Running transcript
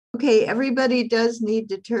Okay, everybody does need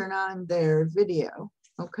to turn on their video,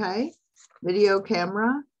 okay? Video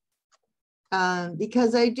camera.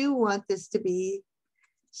 Because I do want this to be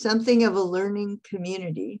something of a learning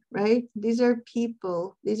community, right? These are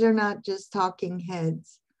people, these are not just talking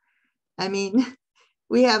heads. I mean,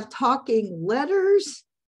 we have talking letters,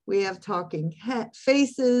 we have talking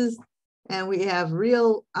faces, and we have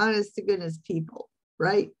real honest to goodness people,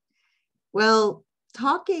 right? Well,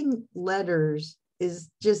 talking letters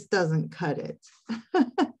just doesn't cut it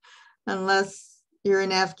unless you're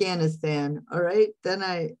in Afghanistan, all right? Then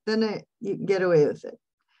you can get away with it.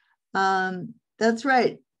 That's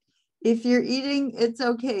right. If you're eating, it's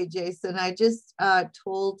okay, Jason. I just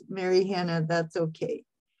told Mary Hannah that's okay.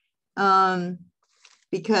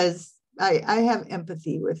 Because I have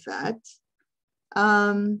empathy with that.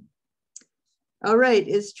 All right,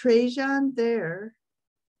 is Trajan there?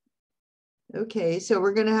 Okay, so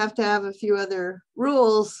we're gonna have a few other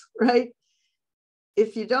rules, right?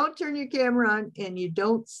 If you don't turn your camera on and you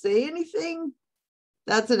don't say anything,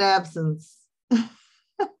 that's an absence,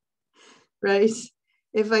 right?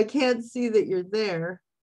 If I can't see that you're there,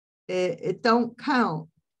 it don't count.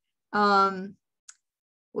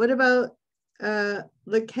 What about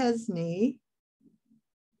Lekesny?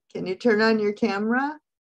 Can you turn on your camera?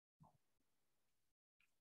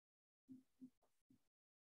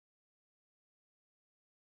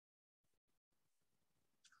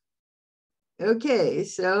 Okay,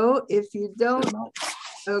 so if you don't,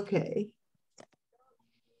 okay.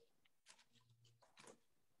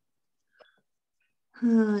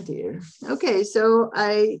 Oh dear. Okay, so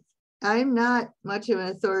I'm not much of an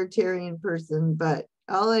authoritarian person, but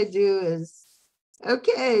all I do is,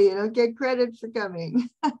 okay, you don't get credit for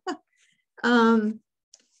coming. I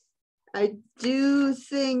do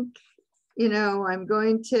think, I'm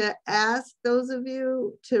going to ask those of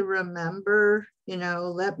you to remember,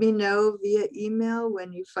 let me know via email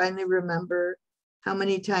when you finally remember how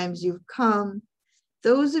many times you've come.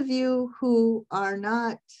 Those of you who are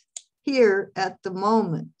not here at the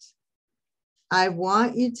moment, I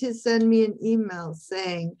want you to send me an email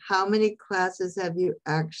saying how many classes have you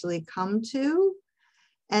actually come to?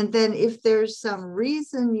 And then if there's some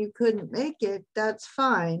reason you couldn't make it, that's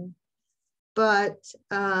fine. But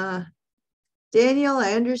Daniel,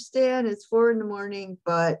 I understand it's 4 a.m,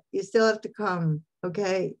 but you still have to come,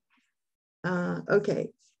 okay? Okay,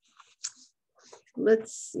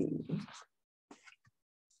 let's see.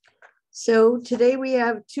 So today we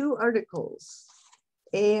have 2 articles,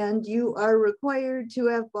 and you are required to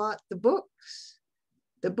have bought the book,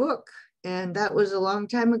 and that was a long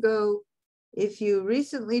time ago. If you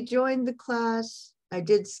recently joined the class, I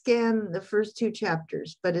did scan the first 2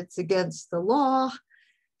 chapters, but it's against the law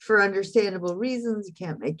for understandable reasons. You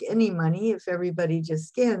can't make any money if everybody just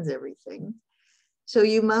scans everything. So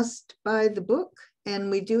you must buy the book, and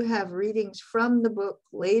we do have readings from the book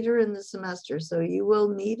later in the semester, so you will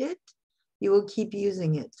need it. You will keep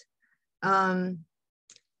using it. All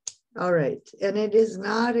right, and it is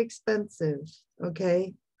not expensive,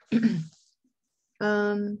 okay?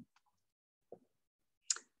 All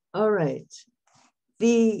right,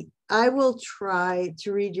 I will try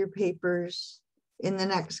to read your papers in the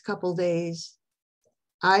next couple days.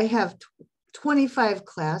 I have 25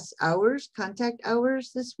 class hours, contact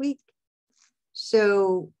hours this week.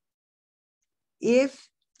 So if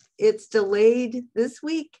it's delayed this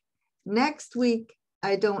week, next week,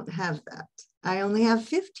 I don't have that. I only have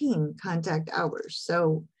 15 contact hours.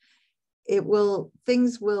 So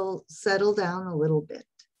things will settle down a little bit.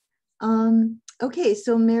 Okay,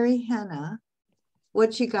 so Mary Hannah,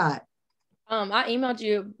 what you got? I emailed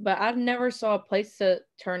you, but I never saw a place to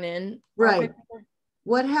turn in. Right.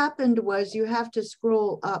 What happened was you have to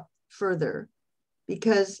scroll up further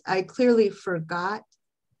because I clearly forgot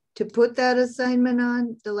to put that assignment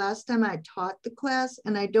on the last time I taught the class,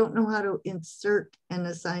 and I don't know how to insert an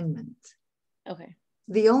assignment. Okay.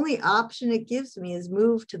 The only option it gives me is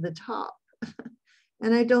move to the top.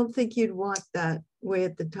 And I don't think you'd want that way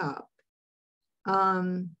at the top.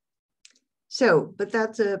 But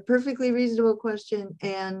that's a perfectly reasonable question.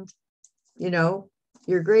 And,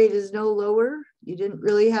 your grade is no lower. You didn't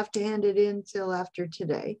really have to hand it in till after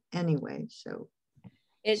today anyway. So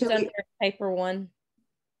it's under paper 1.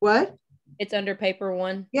 What? It's under paper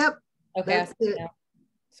 1. Yep. Okay. I see it now.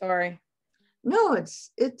 Sorry. No,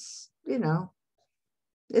 it's it's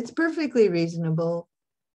perfectly reasonable.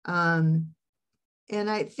 And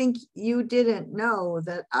I think you didn't know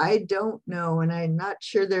that I don't know, and I'm not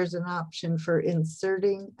sure there's an option for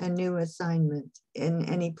inserting a new assignment in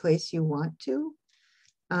any place you want to.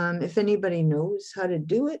 If anybody knows how to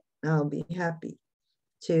do it, I'll be happy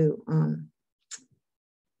to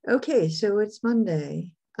Okay, so it's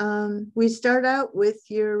Monday. We start out with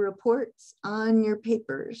your reports on your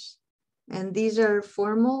papers. And these are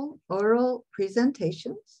formal oral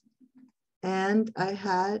presentations. And I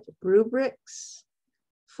had rubrics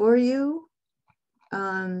for you.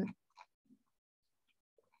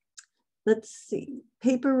 Let's see,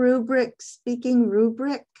 paper rubric, speaking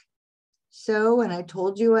rubric. So, and I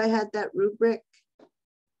told you I had that rubric.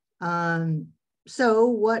 So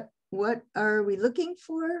what are we looking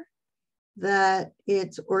for? That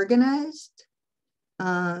it's organized.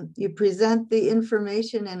 You present the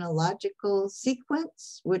information in a logical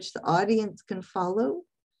sequence, which the audience can follow.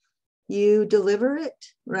 You deliver it,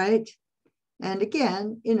 right? And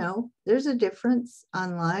again, you know, there's a difference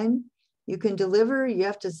online. You can deliver, you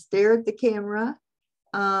have to stare at the camera.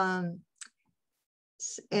 And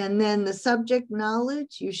then the subject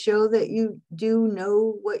knowledge, you show that you do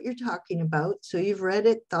know what you're talking about. So you've read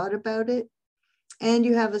it, thought about it, and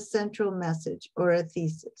you have a central message or a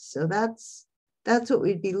thesis. So that's what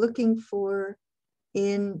we'd be looking for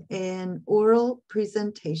in an oral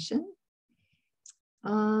presentation.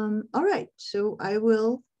 All right, so I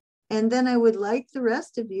will, and then I would like the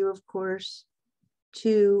rest of you, of course,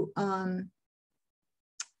 to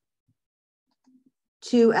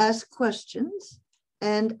ask questions.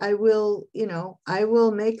 And I will, you know, I will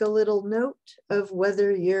make a little note of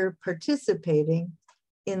whether you're participating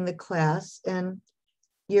in the class, and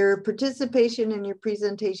your participation and your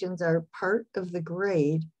presentations are part of the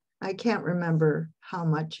grade. I can't remember how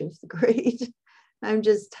much of the grade. I'm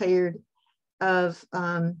just tired of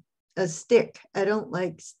a stick. I don't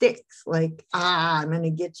like sticks, like, I'm going to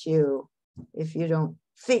get you if you don't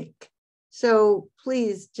think. So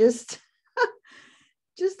please just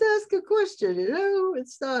ask a question. You know,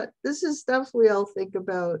 it's not, this is stuff we all think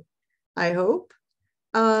about, I hope.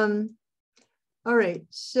 All right,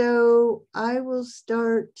 so I will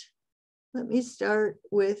start. Let me start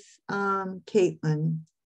with Caitlin.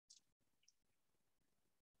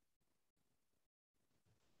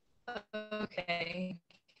 Okay.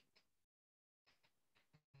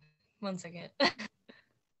 1 second.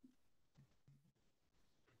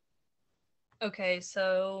 Okay,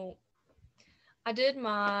 so I did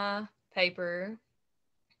my paper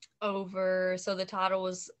over, so the title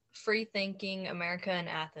was Free Thinking America in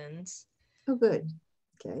Athens. Oh, good.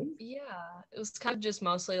 Okay. Yeah, it was kind of just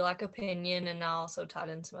mostly like opinion, and I also tied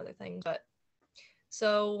in some other things. But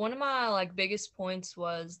so one of my like biggest points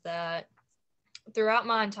was that throughout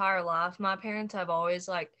my entire life, my parents have always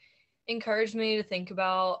like encouraged me to think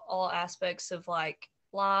about all aspects of like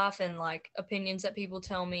life and like opinions that people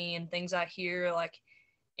tell me and things I hear like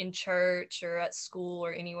in church or at school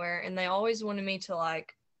or anywhere. And they always wanted me to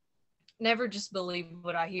like never just believe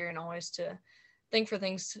what I hear and always to think for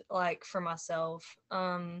things like for myself.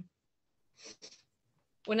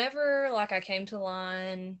 Whenever like I came to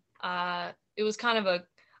line, it was kind of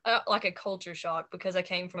like a culture shock because I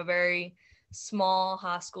came from a very small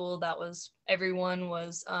high school that was everyone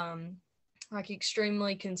was like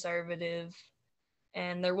extremely conservative,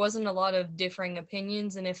 and there wasn't a lot of differing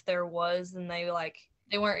opinions, and if there was, then they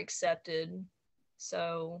weren't accepted.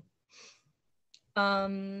 So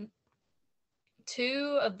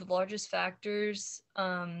two of the largest factors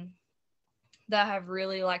that have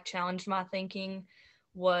really like challenged my thinking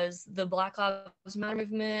was the Black Lives Matter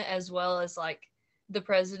movement, as well as like the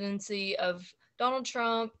presidency of Donald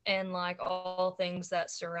Trump and like all things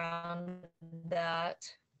that surround that.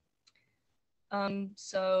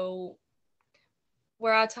 So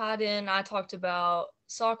where I tied in, I talked about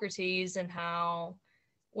Socrates and how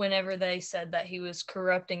whenever they said that he was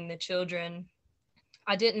corrupting the children,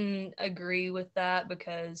 I didn't agree with that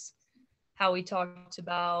because how we talked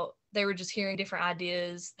about they were just hearing different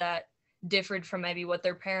ideas that differed from maybe what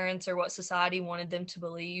their parents or what society wanted them to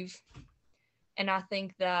believe. And I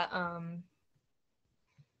think that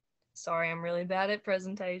sorry, I'm really bad at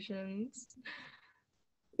presentations.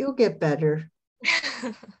 You'll get better.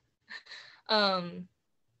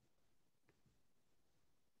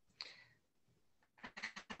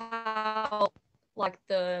 How like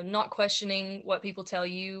the not questioning what people tell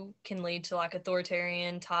you can lead to like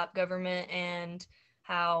authoritarian type government, and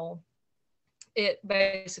how it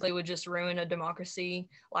basically would just ruin a democracy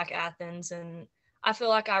like Athens. And I feel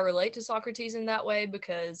like I relate to Socrates in that way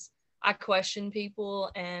because I question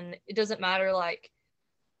people, and it doesn't matter like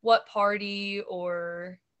what party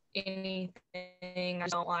or anything. I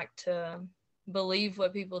don't like to believe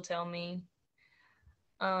what people tell me.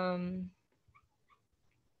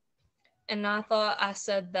 And I thought I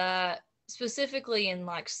said that specifically in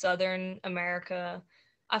like Southern America,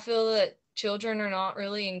 I feel that children are not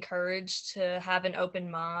really encouraged to have an open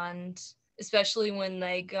mind, especially when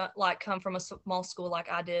they come from a small school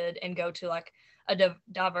like I did and go to like a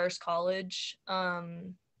diverse college.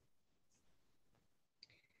 Let's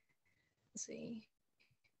see.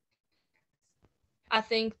 I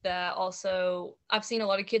think that also I've seen a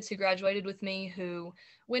lot of kids who graduated with me who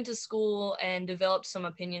went to school and developed some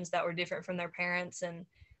opinions that were different from their parents, and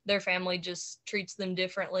their family just treats them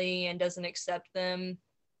differently and doesn't accept them.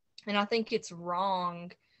 And I think it's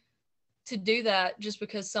wrong to do that just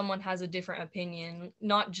because someone has a different opinion,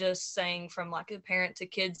 not just saying from like a parent to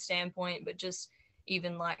kid standpoint, but just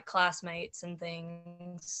even like classmates and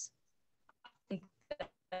things. I think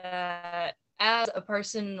that as a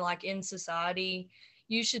person like in society,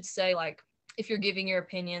 you should say like, if you're giving your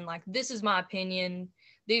opinion, like, this is my opinion,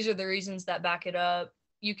 these are the reasons that back it up,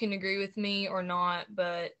 you can agree with me or not,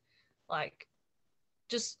 but like,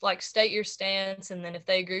 just like state your stance, and then if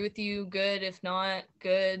they agree with you, good. If not,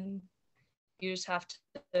 good. You just have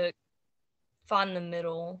to find the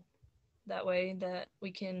middle, that way that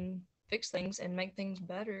we can fix things and make things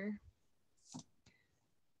better.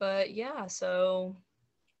 But yeah, so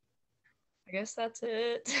I guess that's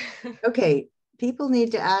it. Okay, people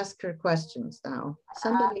need to ask her questions now.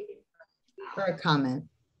 Somebody, or a comment.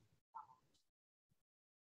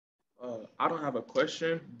 I don't have a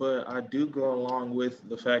question, but I do go along with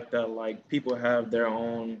the fact that like people have their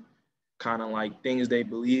own kind of like things they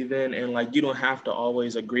believe in, and like you don't have to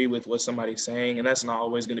always agree with what somebody's saying, and that's not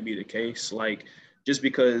always going to be the case. Like just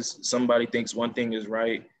because somebody thinks one thing is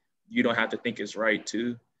right, you don't have to think it's right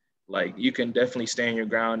too. Like you can definitely stand your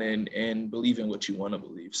ground and believe in what you want to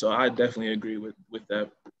believe. So I definitely agree with that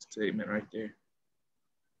statement right there.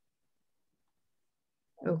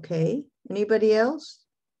 Okay, anybody else?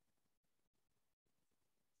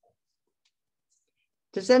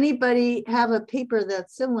 Does anybody have a paper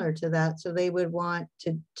that's similar to that so they would want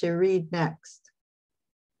to read next?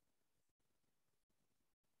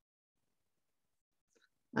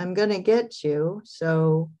 I'm going to get you.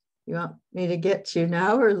 So you want me to get you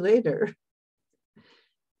now or later?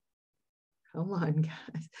 Come on,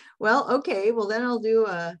 guys. Well, okay. Well, then I'll do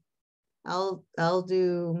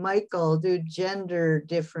Michael, I'll do gender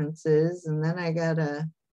differences, and then I gotta,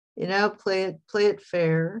 play it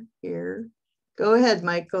fair here. Go ahead,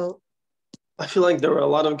 Michael. I feel like there were a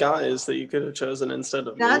lot of guys that you could have chosen instead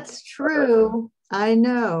of me. That's true. I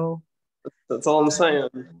know. That's all I'm saying.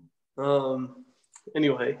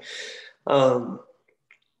 Anyway,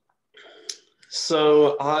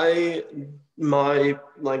 so my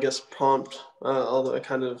guess prompt, although I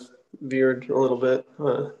kind of veered a little bit,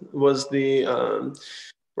 was the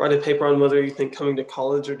write a paper on whether you think coming to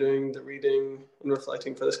college or doing the reading and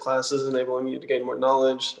reflecting for this class is enabling you to gain more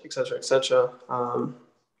knowledge, et cetera, et cetera.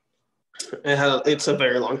 It's a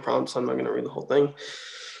very long prompt, so I'm not going to read the whole thing.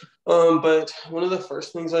 But one of the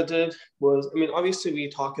first things I did was, obviously we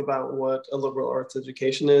talk about what a liberal arts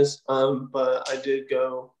education is, but I did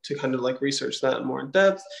go to kind of like research that more in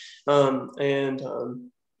depth,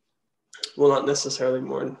 well, not necessarily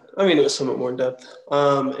more, it was somewhat more in depth.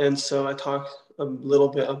 And so I talked a little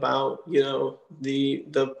bit about,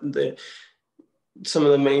 the some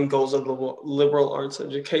of the main goals of the liberal arts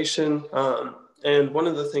education. And one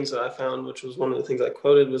of the things that I found, which was one of the things I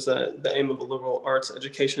quoted, was that the aim of a liberal arts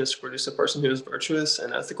education is to produce a person who is virtuous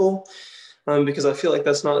and ethical. Because I feel like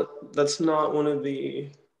that's not one of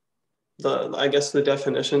the I guess the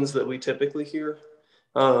definitions that we typically hear.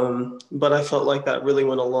 But I felt like that really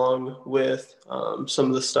went along with some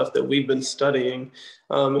of the stuff that we've been studying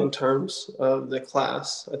in terms of the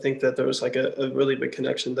class. I think that there was like a really big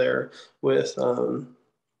connection there with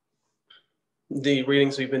the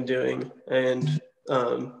readings we've been doing and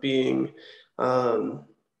being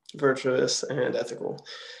virtuous and ethical.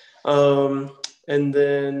 And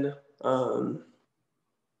then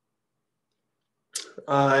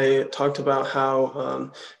I talked about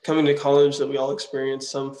how coming to college that we all experience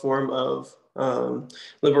some form of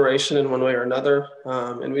liberation in one way or another.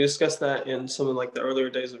 And we discussed that in some of like the earlier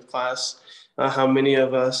days of class, how many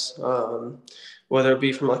of us, whether it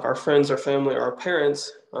be from like our friends or family or our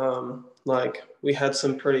parents, like we had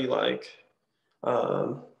some pretty like,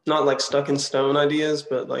 not like stuck in stone ideas,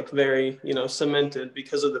 but like very, cemented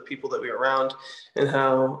because of the people that we were around, and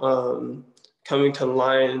how coming to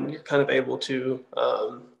Lion, you're kind of able to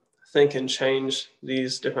think and change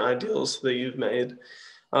these different ideals that you've made,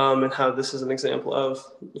 and how this is an example of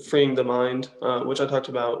freeing the mind, which I talked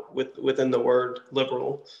about within the word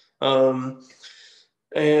liberal.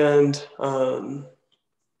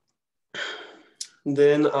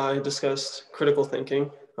 Then I discussed critical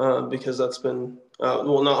thinking, because that's been,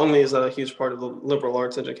 well, not only is that a huge part of the liberal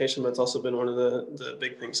arts education, but it's also been one of the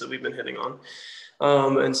big things that we've been hitting on.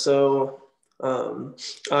 And so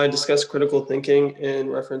I discussed critical thinking in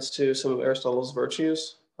reference to some of Aristotle's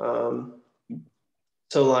virtues.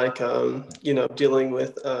 So like, you know, dealing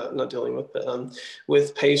with, not dealing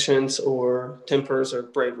with patience or tempers or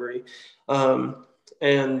bravery,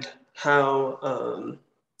 and how,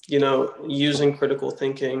 you know, using critical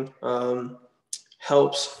thinking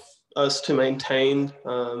helps us to maintain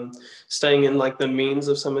staying in like the means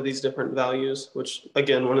of some of these different values, which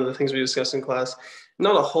again, one of the things we discussed in class,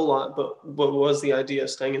 not a whole lot, but what was the idea of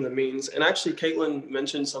staying in the means. And actually Caitlin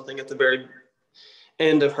mentioned something at the very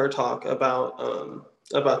end of her talk about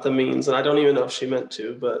the means, and I don't even know if she meant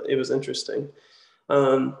to, but it was interesting.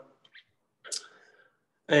 So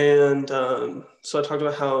I talked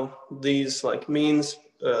about how these like means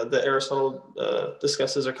that Aristotle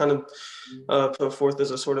discusses are kind of put forth as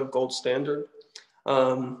a sort of gold standard,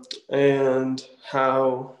 and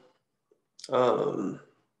how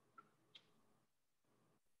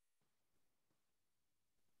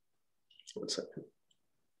one second.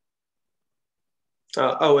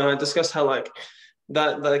 And I discussed how like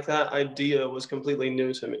that idea was completely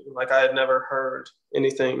new to me. Like I had never heard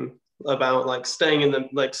anything about like staying in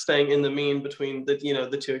the mean between the, you know,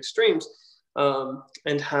 the two extremes,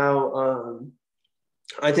 and how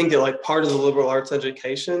I think that like part of the liberal arts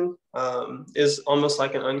education is almost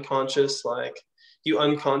like an unconscious, like you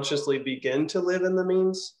unconsciously begin to live in the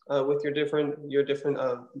means with your different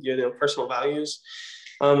you know, personal values.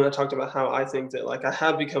 And I talked about how I think that like I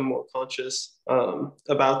have become more conscious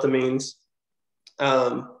about the means,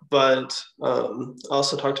 but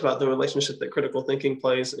also talked about the relationship that critical thinking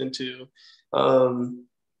plays into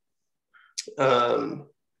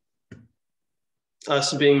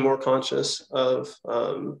us being more conscious of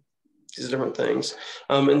these different things.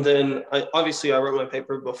 And then I wrote my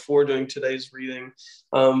paper before doing today's reading,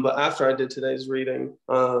 but after I did today's reading,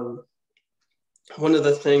 one of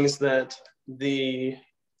the things that the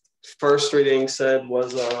first reading said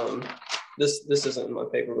was, this isn't in my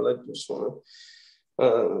paper, but I just want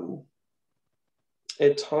to,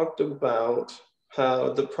 it talked about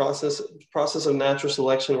how the process of natural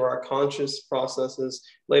selection, where our conscious processes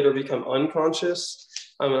later become unconscious.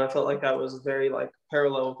 And I felt like that was very like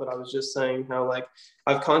parallel with what I was just saying, how like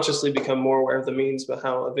I've consciously become more aware of the means, but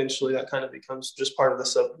how eventually that kind of becomes just part of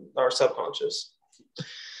our subconscious.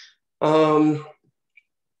 And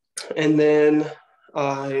then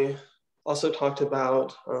I also talked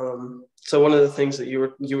about, so one of the things that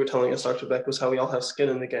you were telling us, Dr. Beck, was how we all have skin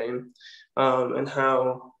in the game, and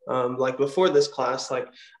how like before this class, like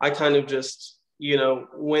I kind of just, you know,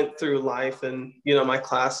 went through life and, you know, my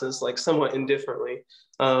classes like somewhat indifferently.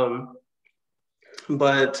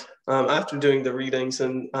 But after doing the readings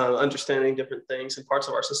and understanding different things in parts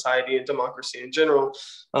of our society and democracy in general,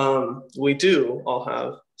 we do all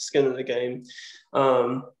have skin in the game.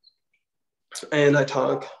 And I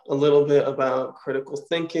talk a little bit about critical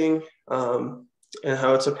thinking and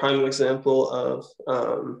how it's a prime example of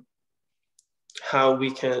how we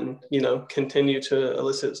can, you know, continue to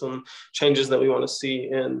elicit some changes that we want to see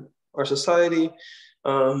in our society,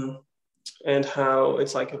 and how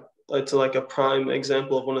it's like a prime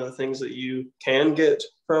example of one of the things that you can get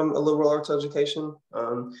from a liberal arts education.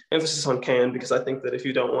 Emphasis on can, because I think that if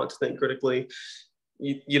you don't want to think critically,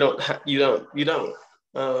 you don't.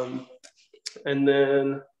 And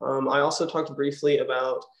then I also talked briefly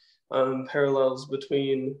about parallels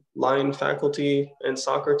between line faculty and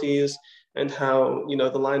Socrates, and how, you know,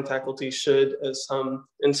 the line faculty should,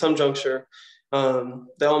 in some juncture,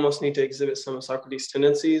 they almost need to exhibit some of Socrates'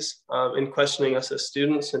 tendencies in questioning us as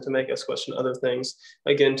students and to make us question other things,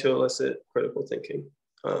 again, to elicit critical thinking,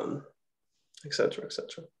 et cetera, et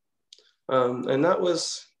cetera. And that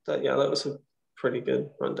was a pretty good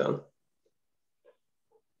rundown.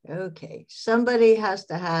 Okay, somebody has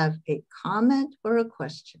to have a comment or a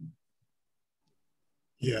question.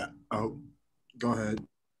 Yeah, oh, go ahead.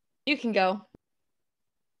 You can go.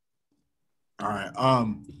 All right.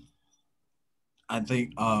 I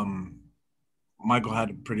think Michael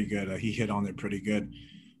had it pretty good. He hit on it pretty good.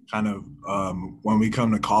 Kind of when we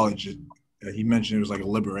come to college, he mentioned it was like a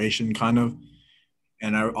liberation kind of.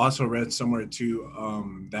 And I also read somewhere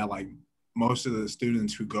too that like most of the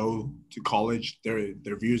students who go to college, their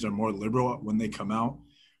views are more liberal when they come out,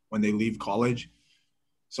 when they leave college.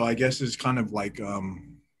 So I guess it's kind of like a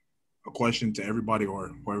question to everybody, or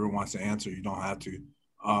whoever wants to answer. You don't have to.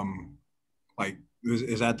 Like,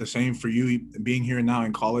 is that the same for you being here now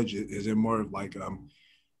in college? Is it more like,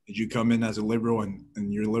 did you come in as a liberal and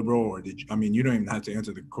you're liberal, or did you, I mean, you don't even have to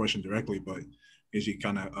answer the question directly, but is you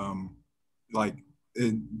kind of like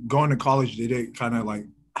going to college, did it kind of like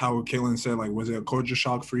how Kaylin said, like, was it a culture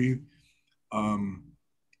shock for you?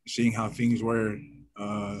 seeing how things were,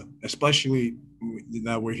 especially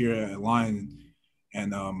that we're here at Lion,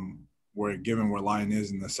 and we're given where Lion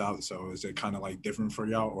is in the South. So is it kind of like different for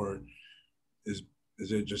y'all, or is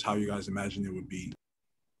it just how you guys imagine it would be?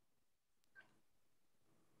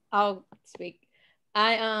 I'll speak.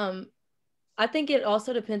 I think it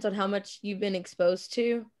also depends on how much you've been exposed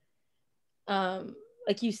to.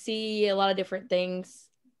 Like you see a lot of different things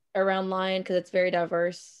around Lion because it's very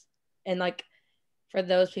diverse, and like for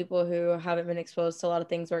those people who haven't been exposed to a lot of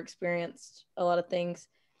things or experienced a lot of things,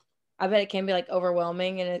 I bet it can be like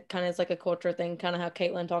overwhelming, and it kind of is like a culture thing, kind of how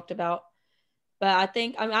Caitlin talked about. But I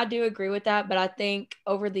think, I mean, I do agree with that, but I think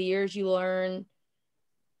over the years you learn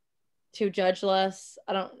to judge less.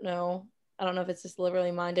 I don't know. I don't know if it's just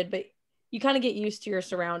liberally minded, but you kind of get used to your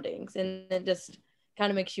surroundings, and it just kind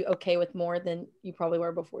of makes you okay with more than you probably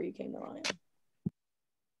were before you came to Lion.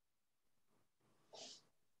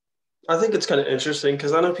 I think it's kind of interesting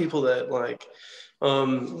because I know people that like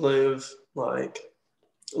live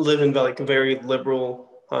in like very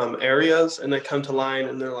liberal areas, and they come to Lion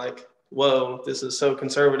and they're like, whoa, this is so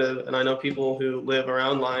conservative. And I know people who live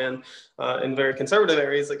around Lion in very conservative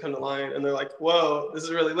areas that come to Lion and they're like, whoa, this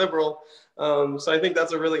is really liberal. So I think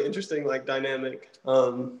that's a really interesting like dynamic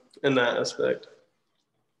in that aspect.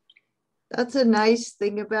 That's a nice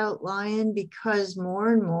thing about Lion, because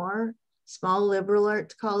more and more small liberal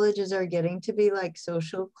arts colleges are getting to be like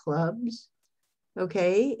social clubs.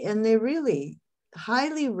 Okay. And they really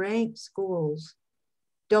highly ranked schools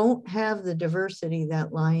don't have the diversity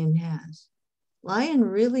that Lion has. Lion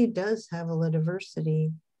really does have a lot of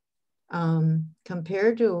diversity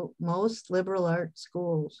compared to most liberal arts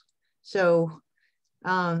schools. So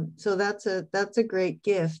that's a great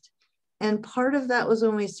gift. And part of that was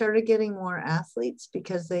when we started getting more athletes,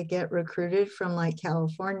 because they get recruited from like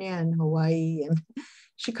California and Hawaii and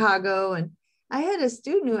Chicago. And I had a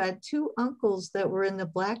student who had 2 uncles that were in the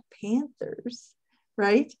Black Panthers,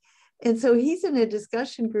 right? And so he's in a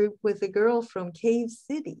discussion group with a girl from Cave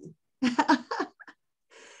City.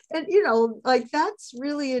 And, you know, like that's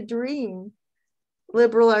really a dream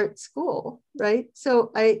liberal arts school, right?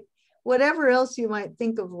 So whatever else you might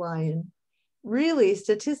think of Lion, really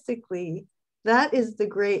statistically, that is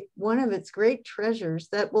one of its great treasures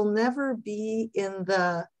that will never be in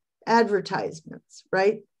the advertisements,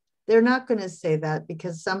 right? They're not going to say that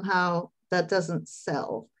because somehow that doesn't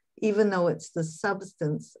sell, even though it's the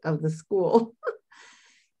substance of the school.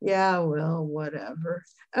 Yeah, well, whatever.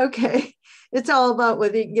 Okay. It's all about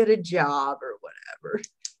whether you can get a job or whatever.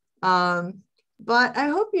 But I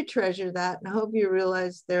hope you treasure that, and I hope you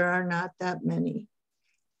realize there are not that many.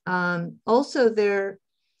 Also, there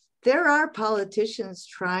are politicians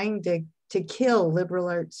trying to kill liberal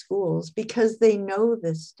arts schools because they know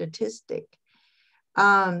this statistic.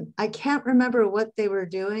 I can't remember what they were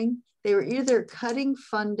doing. They were either cutting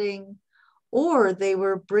funding, or they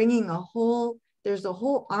were bringing there's a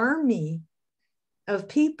whole army of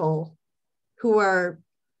people who are,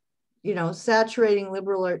 you know, saturating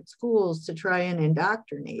liberal arts schools to try and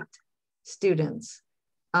indoctrinate students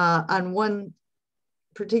on one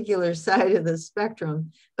particular side of the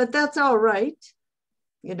spectrum. But that's all right.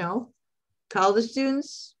 You know, college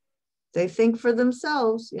students, they think for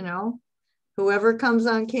themselves, you know. Whoever comes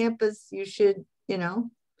on campus, you should, you know,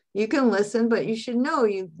 you can listen, but you should know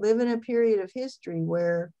you live in a period of history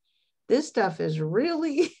where this stuff is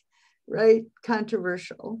really, right,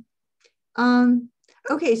 controversial.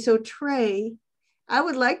 Okay, so Trey, I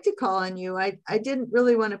would like to call on you. I didn't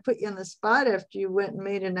really want to put you on the spot after you went and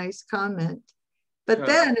made a nice comment. But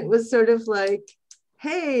then it was sort of like,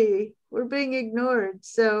 hey, we're being ignored.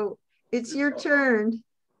 So it's your turn.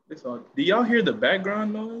 Do y'all hear the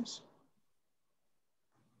background noise?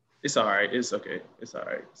 It's all right. It's okay. It's all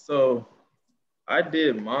right. So I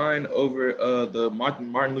did mine over the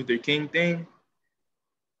Martin Luther King thing.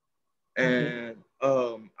 And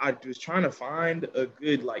I was trying to find a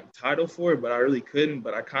good like title for it, but I really couldn't.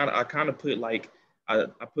 But I kind of put like I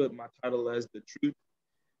put my title as The Truth,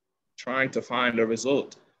 Trying to Find a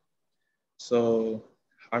Result. So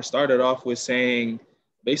I started off with saying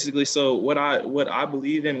basically, so what I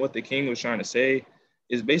believe in, what the King was trying to say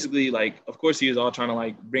is basically like, of course he was all trying to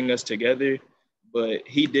like bring us together, but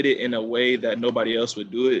he did it in a way that nobody else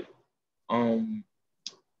would do it.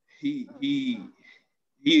 He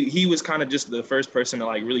was kind of just the first person to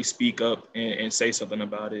like really speak up and say something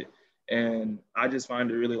about it. And I just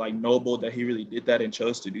find it really like noble that he really did that and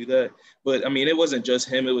chose to do that. But I mean, it wasn't just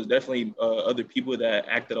him. It was definitely other people that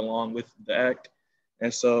acted along with the act.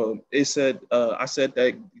 And so I said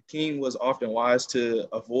that King was often wise to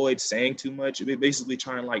avoid saying too much, basically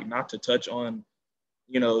trying like not to touch on,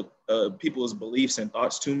 people's beliefs and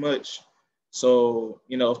thoughts too much. So,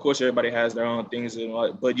 of course, everybody has their own things,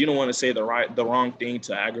 but you don't want to say the wrong thing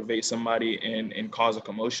to aggravate somebody and cause a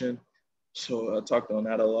commotion. So I talked on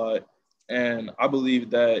that a lot. And I believe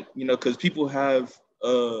that, because people have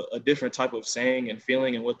a different type of saying and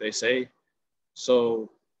feeling in what they say. So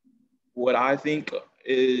what I think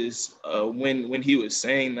is when he was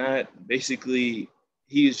saying that, basically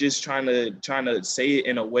he was just trying to say it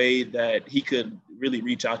in a way that he could really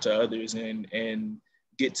reach out to others and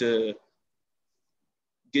get to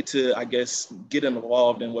I guess get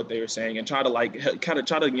involved in what they were saying and try to kind of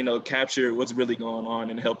try to capture what's really going on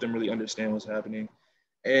and help them really understand what's happening.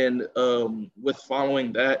 And with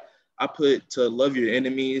following that, I put to love your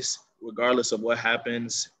enemies regardless of what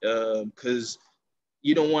happens, because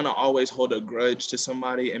you don't want to always hold a grudge to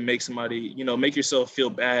somebody and make somebody, make yourself feel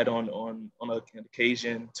bad on an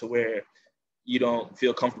occasion to where you don't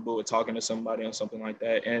feel comfortable with talking to somebody on something like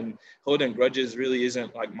that. And holding grudges really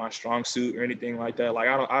isn't like my strong suit or anything like that. Like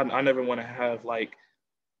I never want to have like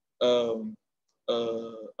um,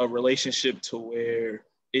 a relationship to where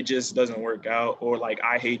it just doesn't work out, or like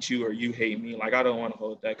I hate you or you hate me. Like I don't want to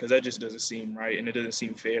hold that, because that just doesn't seem right, and it doesn't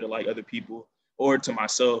seem fair to like other people or to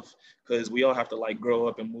myself, because we all have to like grow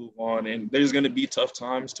up and move on. And there's going to be tough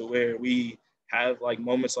times to where we have like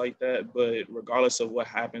moments like that, but regardless of what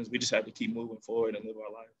happens, we just have to keep moving forward and live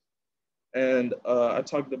our life. And I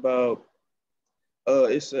talked about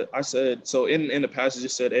I said, so in the passage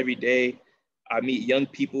it said every day I meet young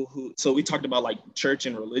people who, so we talked about like church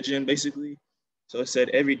and religion basically. So it said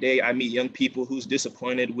every day I meet young people who's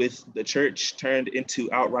disappointed with the church turned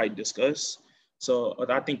into outright disgust. So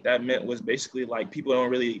what I think that meant was basically like people don't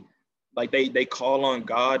really like they call on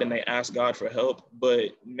God and they ask God for help, but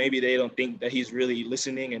maybe they don't think that he's really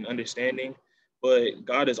listening and understanding. But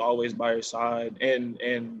God is always by your side, and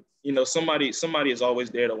somebody is always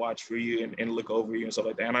there to watch for you and look over you and stuff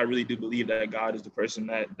like that. And I really do believe that God is the person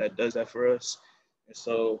that does that for us. And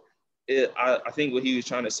so I think what he was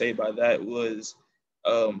trying to say by that was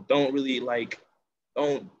don't really like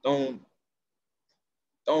don't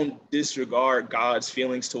disregard God's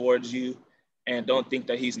feelings towards you, and don't think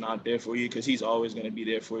that he's not there for you, because he's always going to be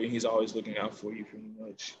there for you. He's always looking out for you pretty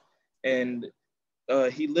much. And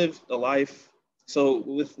he lived a life. So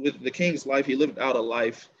with the king's life, he lived out a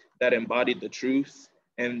life that embodied the truth,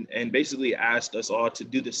 and basically asked us all to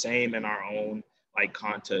do the same in our own like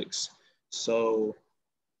context. So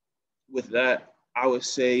with that, I would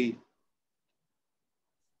say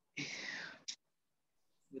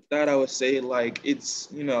like it's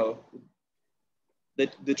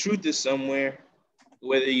the truth is somewhere,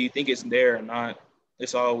 whether you think it's there or not.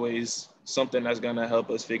 It's always something that's gonna help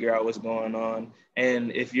us figure out what's going on.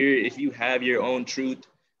 And if you have your own truth,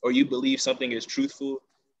 or you believe something is truthful,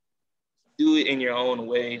 do it in your own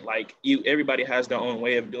way. Like everybody has their own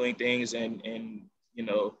way of doing things, and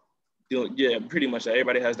pretty much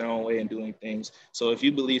everybody has their own way in doing things. So if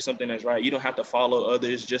you believe something is right, you don't have to follow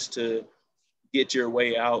others just to get your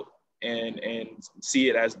way out and see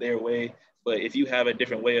it as their way. But if you have a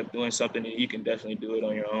different way of doing something, then you can definitely do it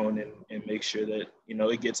on your own, and make sure that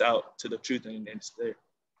it gets out to the truth and it's there.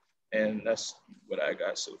 And that's what I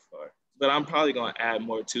got so far. But I'm probably gonna add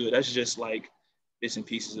more to it. That's just like bits and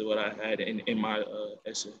pieces of what I had in my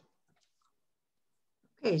essay.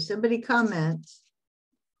 Okay, somebody comments.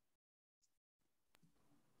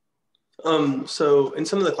 So in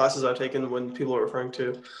some of the classes I've taken, when people are referring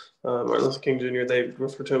to Martin Luther King Jr., they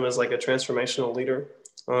refer to him as like a transformational leader.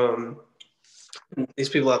 These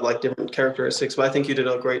people have like different characteristics, but I think you did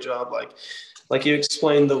a great job. Like you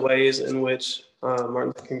explained the ways in which Martin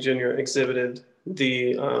Luther King Jr. exhibited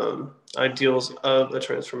the ideals of a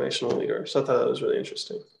transformational leader. So I thought that was really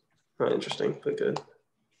interesting. Not interesting, but good.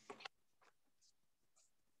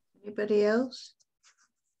 Anybody else?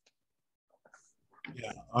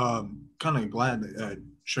 Yeah, kind of glad that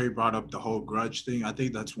Trey brought up the whole grudge thing. I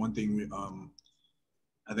think that's one thing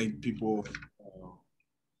I think people,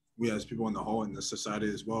 we as people in the whole in the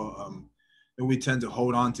society as well, and we tend to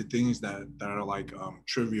hold on to things that are like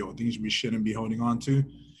trivial, things we shouldn't be holding on to,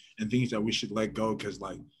 and things that we should let go, because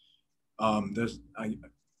like there's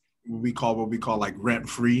what we call like rent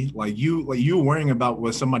free. Like you worrying about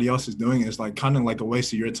what somebody else is doing is like kind of like a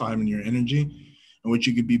waste of your time and your energy, and what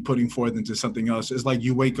you could be putting forth into something else. It's like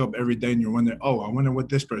you wake up every day and you're wondering, oh, I wonder what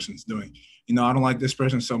this person's doing. I don't like this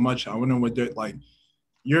person so much. I wonder what they're like.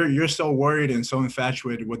 You're so worried and so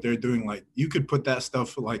infatuated what they're doing. Like you could put that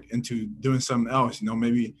stuff like into doing something else.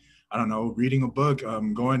 Maybe I don't know, reading a book,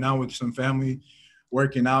 going out with some family,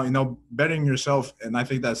 working out. Bettering yourself. And I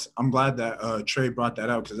think I'm glad that Trey brought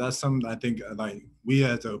that out, because that's something I think like we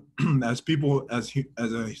as a as people as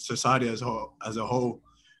a society as a whole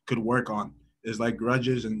could work on is like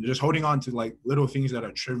grudges and just holding on to like little things that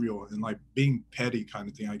are trivial and like being petty kind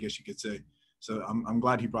of thing, I guess you could say. So I'm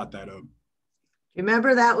glad he brought that up.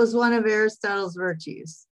 Remember, that was one of Aristotle's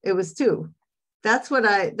virtues. It was two. That's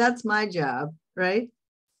my job, right?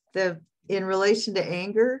 In relation to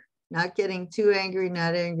anger, not getting too angry,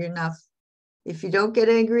 not angry enough. If you don't get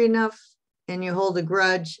angry enough and you hold a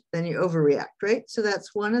grudge, then you overreact, right? So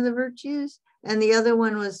that's one of the virtues. And the other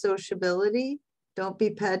one was sociability. Don't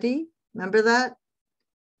be petty. Remember that?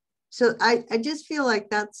 So I just feel like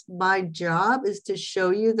that's my job, is to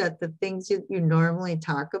show you that the things that you normally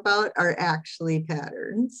talk about are actually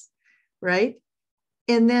patterns, right?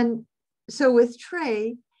 And then, so with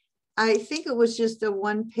Trey, I think it was just a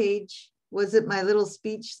 1-page, was it my little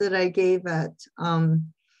speech that I gave at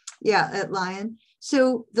Lion?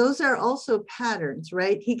 So those are also patterns,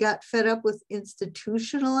 right? He got fed up with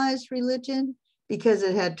institutionalized religion because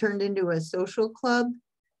it had turned into a social club,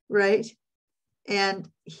 right? And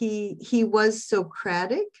he was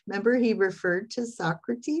Socratic. Remember, he referred to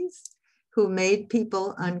Socrates, who made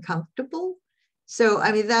people uncomfortable. So,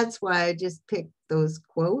 I mean, that's why I just picked those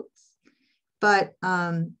quotes. But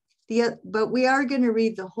we are going to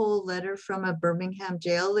read the whole letter from a Birmingham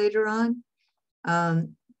jail later on.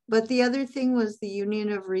 But the other thing was the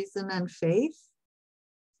union of reason and faith.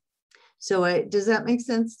 So does that make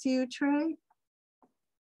sense to you, Trey?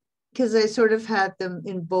 Because I sort of had them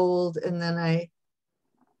in bold, and then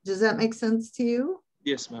does that make sense to you?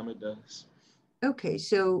 Yes, ma'am, it does. Okay,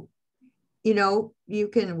 so, you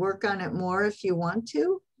can work on it more if you want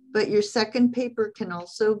to, but your second paper can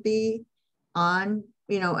also be on,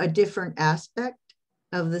 a different aspect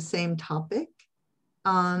of the same topic.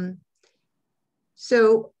 John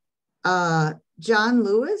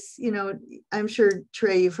Lewis, I'm sure,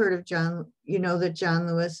 Trey, you've heard of John, that John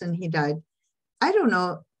Lewis, and he died. I don't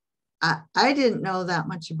know. I didn't know that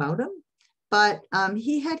much about him, but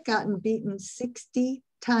he had gotten beaten 60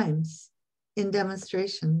 times in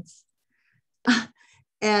demonstrations.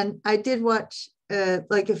 And I did watch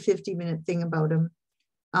like a 50-minute thing about him.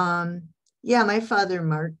 My father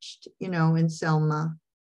marched, in Selma,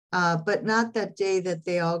 but not that day that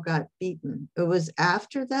they all got beaten. It was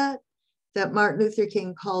after that Martin Luther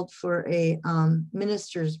King called for a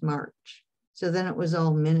ministers' march. So then it was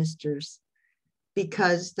all ministers,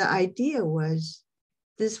 because the idea was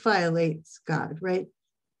this violates God, right?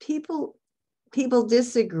 People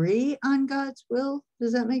disagree on God's will.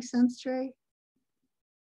 Does that make sense, Trey?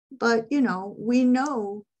 But, we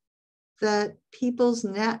know that people's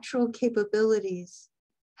natural capabilities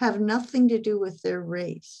have nothing to do with their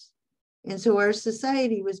race. And so our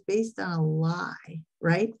society was based on a lie,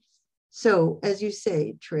 right? So as you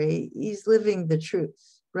say, Trey, he's living the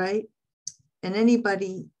truth, right? And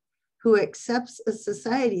anybody who accepts a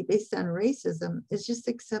society based on racism is just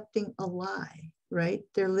accepting a lie, right?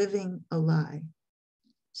 They're living a lie.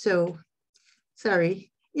 So,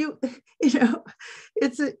 sorry,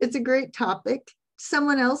 it's a great topic.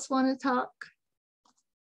 Someone else want to talk?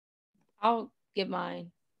 I'll give my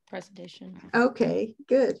presentation. Okay,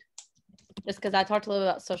 good. Just because I talked a little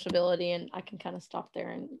about sociability, and I can kind of stop there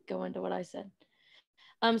and go into what I said.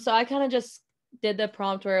 So I kind of just did the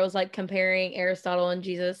prompt where it was like comparing Aristotle and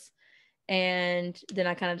Jesus, and then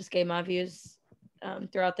I kind of just gave my views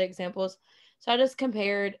throughout the examples. So I just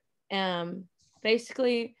compared,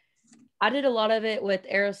 basically, I did a lot of it with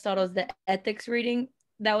Aristotle's The Ethics reading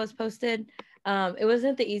that was posted. It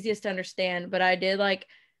wasn't the easiest to understand, but I did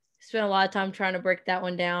spend a lot of time trying to break that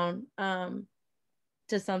one down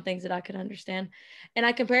to some things that I could understand. And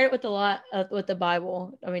I compared it with a lot with the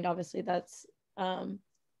Bible. I mean, obviously that's, to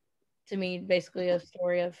me, basically a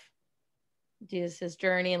story of Jesus'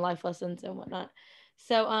 journey and life lessons and whatnot.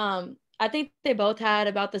 So I think they both had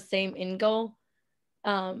about the same end goal,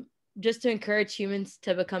 just to encourage humans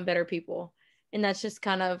to become better people. And that's just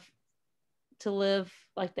kind of to live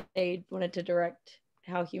like they wanted to direct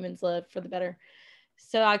how humans live for the better.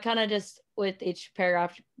 So I kind of just, with each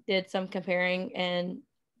paragraph, did some comparing and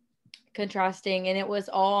contrasting, and it was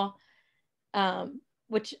all,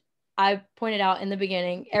 which I pointed out in the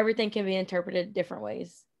beginning, everything can be interpreted different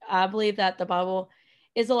ways. I believe that the Bible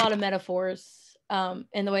is a lot of metaphors, and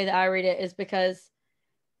the way that I read it is because,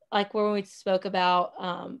 like when we spoke about,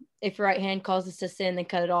 if your right hand causes to sin, then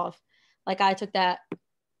cut it off. Like I took that,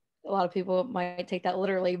 a lot of people might take that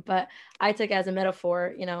literally, but I took it as a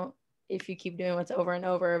metaphor. If you keep doing what's over and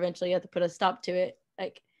over, eventually you have to put a stop to it,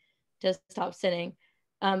 like just stop sinning.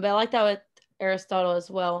 But I like that with Aristotle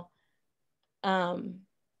as well.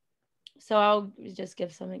 So I'll just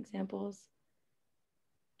give some examples.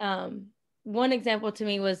 one example to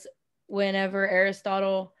me was whenever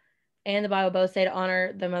Aristotle and the Bible both say to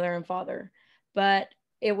honor the mother and father, but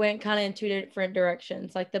it went kind of in two different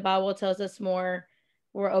directions. Like the Bible tells us more,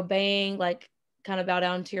 we're obeying, like kind of bow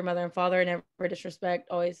down to your mother and father, never disrespect,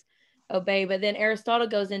 always obey. But then Aristotle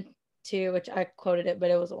goes into, which I quoted it,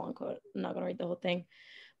 but it was a long quote. I'm not going to read the whole thing,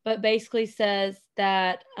 but basically says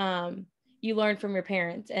that you learn from your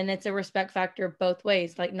parents, and it's a respect factor both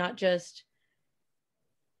ways, like not just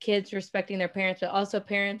kids respecting their parents, but also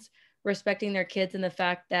parents respecting their kids and the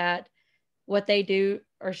fact that what they do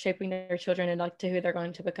are shaping their children and like to who they're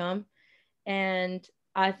going to become. And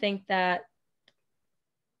I think that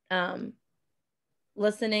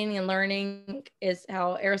listening and learning is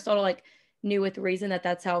how Aristotle like knew with reason that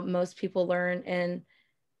that's how most people learn and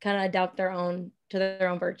kind of adapt their own to their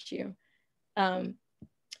own virtue. I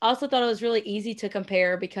also thought it was really easy to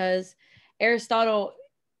compare because Aristotle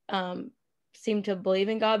seemed to believe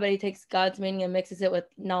in God, but he takes God's meaning and mixes it with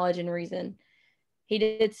knowledge and reason. He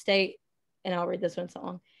did state, and I'll read this one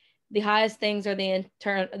song, the highest things are the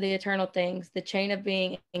eternal things, the chain of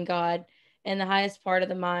being in God, and the highest part of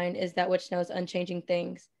the mind is that which knows unchanging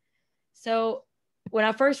things. So when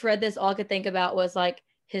I first read this, all I could think about was like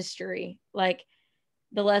history, like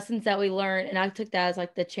the lessons that we learn. And I took that as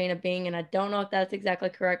like the chain of being. And I don't know if that's exactly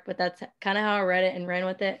correct, but that's kind of how I read it and ran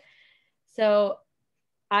with it. So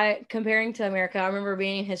comparing to America, I remember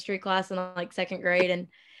being in history class in like second grade. And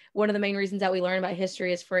one of the main reasons that we learn about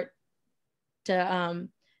history is for it to,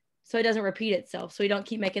 so it doesn't repeat itself. So we don't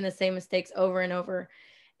keep making the same mistakes over and over.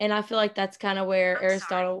 And I feel like that's kind of where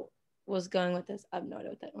Aristotle was going with this. I have no idea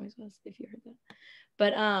what that noise was, if you heard that.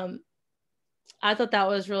 But I thought that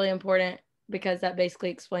was really important because that basically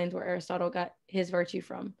explains where Aristotle got his virtue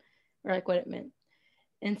from, or like what it meant.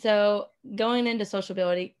 And so going into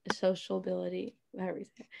sociability, however you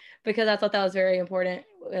say it, because I thought that was very important.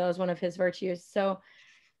 It was one of his virtues. So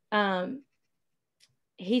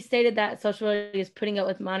he stated that sociability is putting up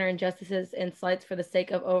with minor injustices and slights for the sake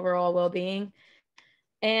of overall well-being.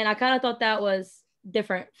 And I kind of thought that was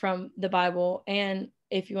different from the Bible. And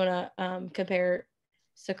if you want to compare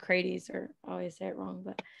Socrates, or I always say it wrong,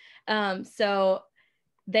 but so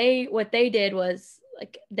what they did was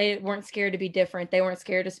like they weren't scared to be different. They weren't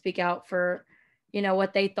scared to speak out for, you know,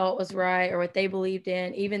 what they thought was right or what they believed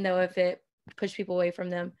in, even though if it pushed people away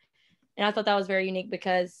from them. And I thought that was very unique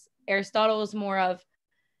because Aristotle was more of,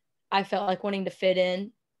 I felt like wanting to fit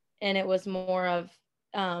in, and it was more of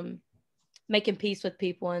making peace with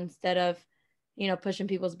people instead of, you know, pushing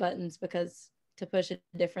people's buttons because to push a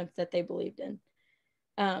difference that they believed in.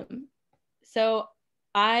 So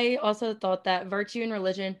I also thought that virtue and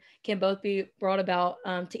religion can both be brought about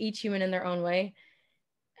to each human in their own way,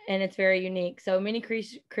 and it's very unique. So many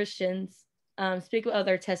Christians speak about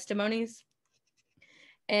their testimonies,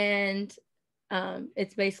 and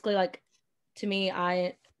it's basically like, to me,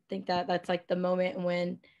 I think that that's like the moment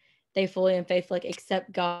when they fully and faithfully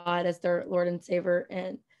accept God as their Lord and Savior.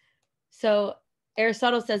 And so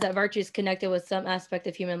Aristotle says that virtue is connected with some aspect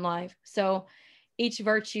of human life. So each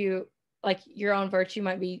virtue, like your own virtue,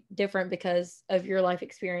 might be different because of your life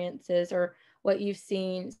experiences or what you've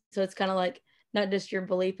seen. So it's kind of like not just your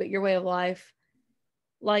belief, but your way of life,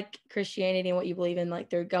 like Christianity and what you believe in, like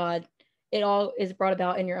through God. It all is brought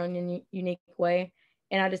about in your own unique way.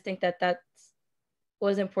 And I just think that that's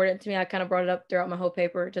was important to me. I kind of brought it up throughout my whole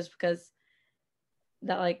paper just because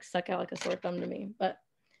that like stuck out like a sore thumb to me. But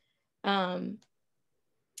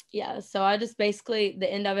yeah, so I just basically,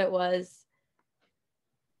 the end of it was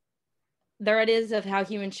their ideas of how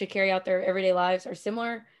humans should carry out their everyday lives are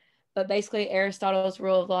similar, but basically Aristotle's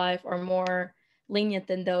rule of life are more lenient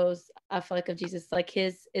than those, I feel like, of Jesus. Like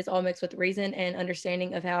his is all mixed with reason and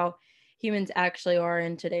understanding of how humans actually are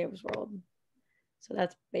in today's world. So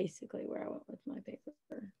that's basically where I went with my paper.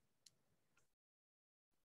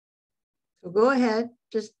 So go ahead.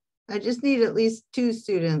 I just need at least 2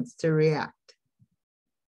 students to react.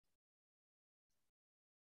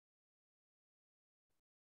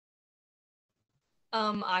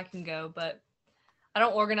 I can go, but I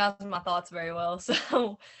don't organize my thoughts very well.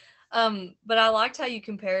 So, but I liked how you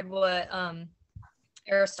compared what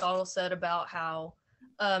Aristotle said about how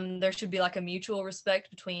there should be like a mutual respect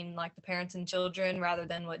between like the parents and children rather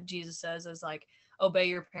than what Jesus says is like obey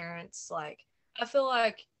your parents. Like I feel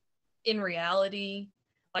like in reality,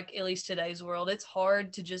 like at least today's world, it's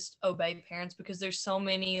hard to just obey parents because there's so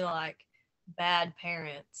many like bad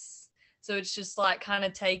parents. So it's just like kind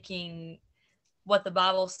of taking what the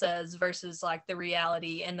Bible says versus like the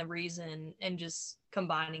reality and the reason and just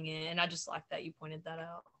combining it. And I just like that you pointed that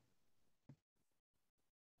out.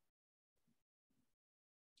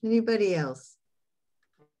 Anybody else?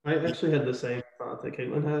 I actually had the same thought that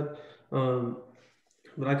Caitlin had,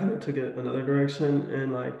 but I kind of took it another direction.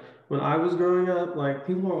 And like when I was growing up, like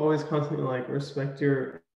people are always constantly like respect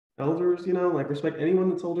your elders, you know, like respect anyone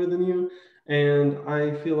that's older than you. And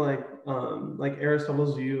I feel like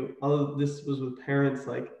Aristotle's view, although this was with parents,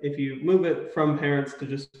 like if you move it from parents to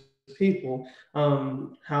just people,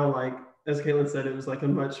 how like as Caitlin said, it was like a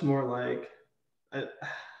much more I,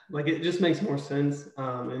 like it just makes more sense.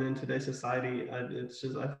 And in today's society, I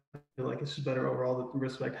feel like it's just better overall that the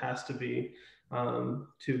respect has to be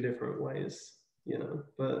two different ways, you know.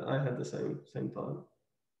 But I had the same thought.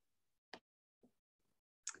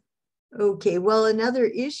 Okay, well, another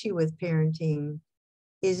issue with parenting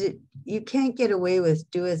is you can't get away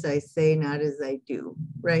with do as I say, not as I do,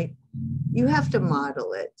 right? You have to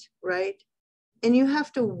model it, right? And you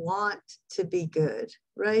have to want to be good,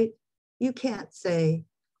 right? You can't say,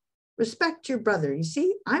 respect your brother. You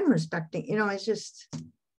see, I'm respecting, it's just,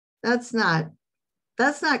 that's not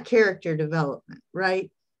character development,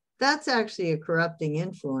 right? That's actually a corrupting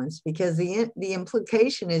influence, because the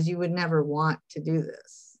implication is you would never want to do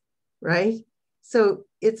this, right? So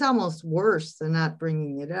it's almost worse than not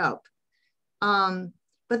bringing it up.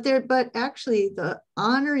 But actually, the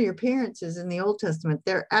honor your parents is in the Old Testament.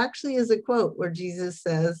 There actually is a quote where Jesus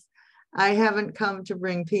says, I haven't come to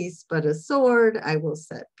bring peace, but a sword. I will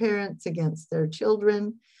set parents against their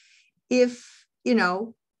children. If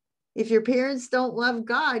your parents don't love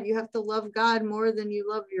God, you have to love God more than you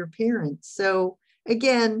love your parents. So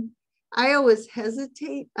again, I always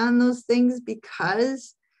hesitate on those things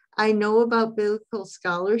because I know about biblical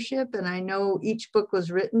scholarship, and I know each book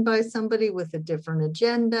was written by somebody with a different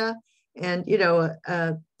agenda. And,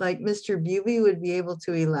 like Mr. Buby would be able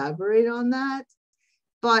to elaborate on that.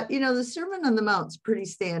 But, the Sermon on the Mount is pretty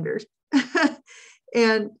standard.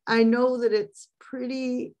 And I know that it's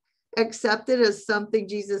pretty accepted as something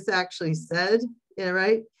Jesus actually said,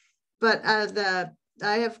 right? But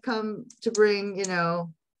I have come to bring,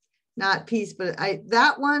 not peace, but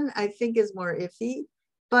that one I think is more iffy.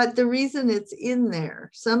 But the reason it's in there,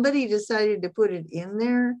 somebody decided to put it in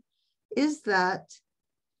there, is that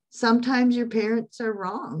sometimes your parents are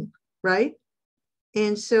wrong, right?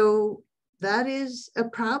 And so that is a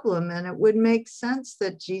problem. And it would make sense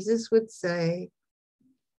that Jesus would say,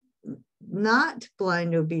 not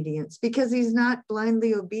blind obedience, because he's not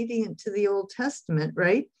blindly obedient to the Old Testament,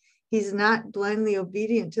 right? He's not blindly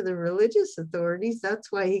obedient to the religious authorities. That's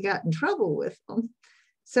why he got in trouble with them.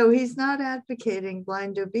 So he's not advocating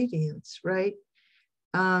blind obedience, right?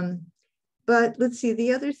 But let's see,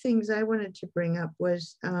 the other things I wanted to bring up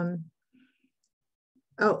was, another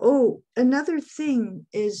thing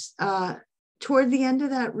is toward the end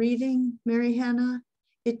of that reading, Mary Hannah,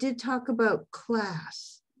 it did talk about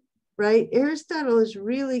class, right? Aristotle is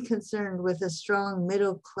really concerned with a strong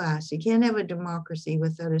middle class. You can't have a democracy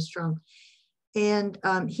without a strong. And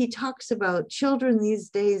he talks about children these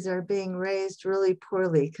days are being raised really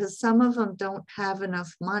poorly because some of them don't have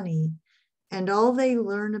enough money, and all they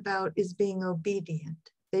learn about is being obedient.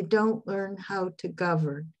 They don't learn how to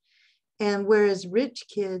govern. And whereas rich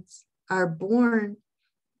kids are born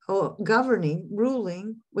governing,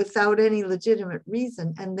 ruling without any legitimate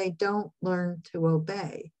reason, and they don't learn to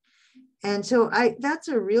obey. And so that's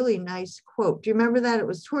a really nice quote. Do you remember that? It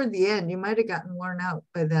was toward the end. You might have gotten worn out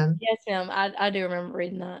by then. Yes, ma'am. I do remember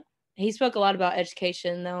reading that. He spoke a lot about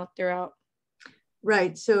education though throughout.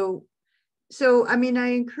 Right. So I mean, I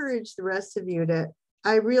encourage the rest of you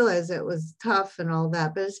I realize it was tough and all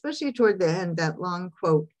that, but especially toward the end, that long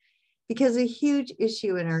quote, because a huge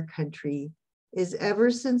issue in our country is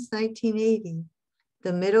ever since 1980,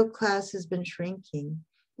 the middle class has been shrinking.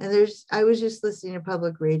 And I was just listening to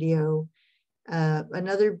public radio,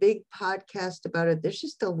 another big podcast about it. There's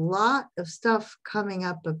just a lot of stuff coming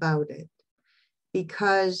up about it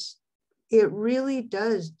because it really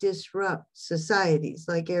does disrupt societies,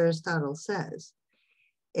 like Aristotle says.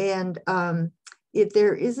 And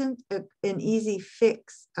there isn't an easy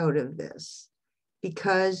fix out of this,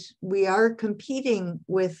 because we are competing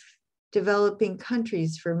with developing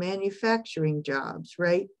countries for manufacturing jobs,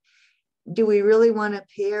 right? Do we really want to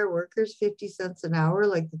pay our workers 50 cents an hour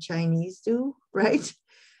like the Chinese do, right?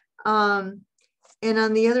 And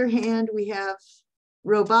on the other hand, we have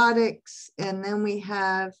robotics, and then we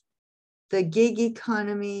have the gig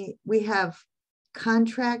economy. We have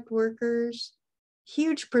contract workers.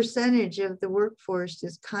 Huge percentage of the workforce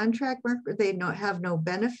is contract worker. They have no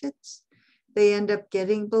benefits. They end up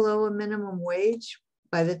getting below a minimum wage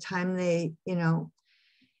by the time they,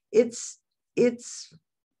 it's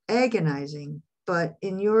agonizing. But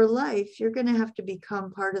in your life, you're going to have to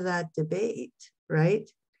become part of that debate,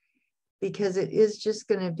 right? because it is just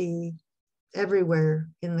going to be everywhere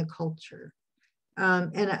in the culture.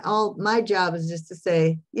 And all my job is just to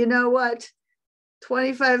say, you know what?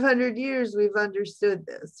 2,500 years we've understood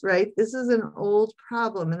this, right? This is an old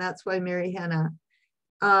problem. And that's why Mary Hannah,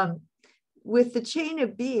 with the chain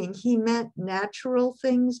of being, he meant natural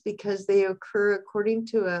things because they occur according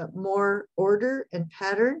to a more order and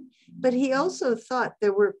pattern. But he also thought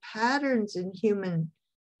there were patterns in human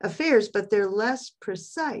affairs, but they're less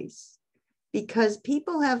precise because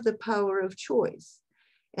people have the power of choice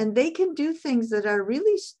and they can do things that are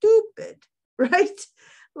really stupid, right?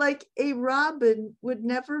 Like a robin would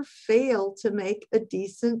never fail to make a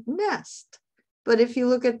decent nest. But if you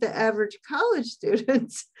look at the average college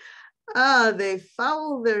students, they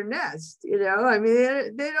foul their nest, you know, I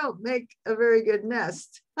mean, they don't make a very good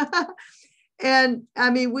nest. And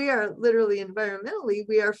I mean, we are literally environmentally,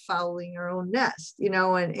 we are fouling our own nest, you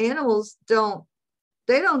know, and animals don't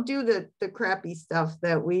do the crappy stuff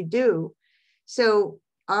that we do. So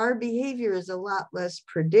our behavior is a lot less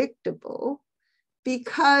predictable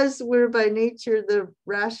because we're by nature the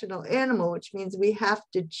rational animal, which means we have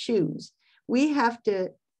to choose.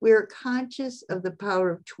 We're conscious of the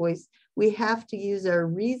power of choice. We have to use our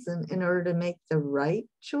reason in order to make the right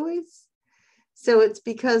choice. So it's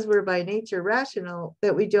because we're by nature rational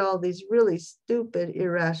that we do all these really stupid,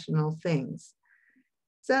 irrational things.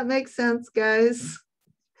 Does that make sense, guys?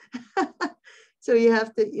 So you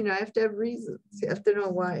have to, you have to have reasons. You have to know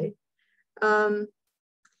why. All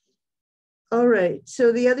right.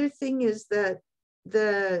 So the other thing is that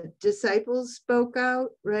the disciples spoke out,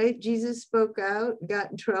 right? Jesus spoke out,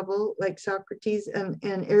 got in trouble like Socrates, and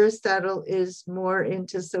Aristotle is more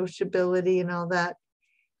into sociability and all that.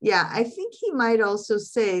 Yeah, I think he might also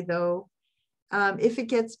say, though, if it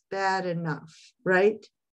gets bad enough, right?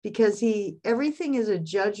 Because everything is a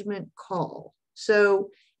judgment call. So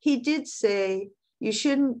he did say you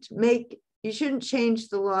shouldn't change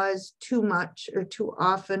the laws too much or too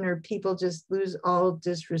often, or people just lose all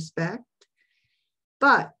disrespect.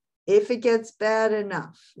 But if it gets bad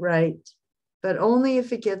enough, right? But only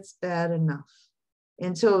if it gets bad enough.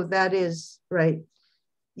 And so that is right.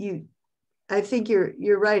 I think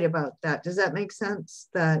you're right about that. Does that make sense?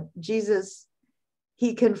 That Jesus,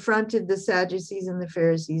 he confronted the Sadducees and the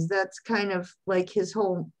Pharisees. That's kind of like his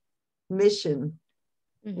whole mission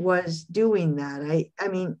was doing that. I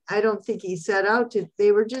mean, I don't think he set out to,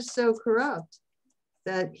 they were just so corrupt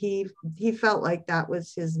that he felt like that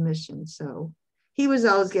was his mission. So he was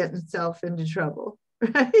always getting himself into trouble,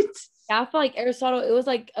 right? Yeah, I feel like Aristotle, it was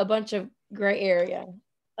like a bunch of gray area.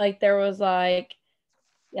 Like there was like,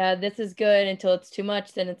 yeah, this is good until it's too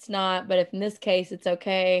much, then it's not. But if in this case, it's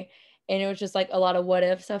okay. And it was just like a lot of what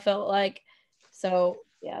ifs, I felt like. So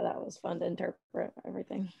yeah, that was fun to interpret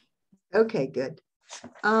everything. Okay, good.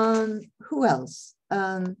 Who else?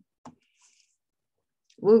 Who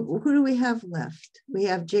do we have left? We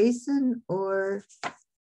have Jason or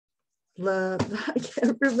I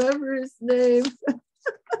can't remember his name.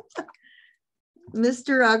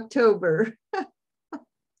 Mr. October.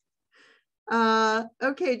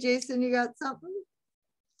 Okay, Jason, you got something?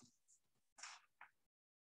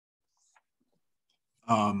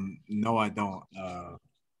 No, I don't.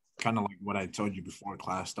 Kind of like what I told you before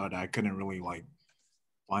class started, I couldn't really like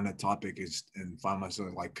find a topic and find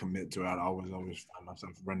myself like commit to it. I always find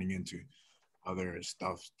myself running into other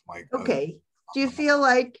stuff like. Okay. Do you feel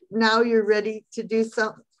like now you're ready to do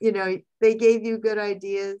something? They gave you good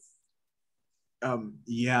ideas.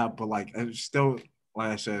 Yeah, but like it's still,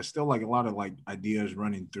 like I said, still like a lot of like ideas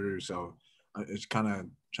running through. So it's kind of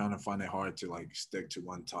trying to find it hard to like stick to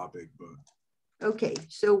one topic. But okay,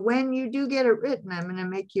 so when you do get it written, I'm going to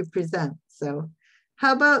make you present. So,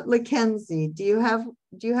 how about Mackenzie? Did you have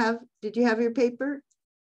your paper?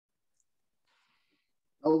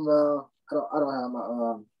 Oh no, I don't have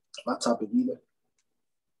my topic either.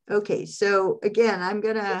 Okay, so again, I'm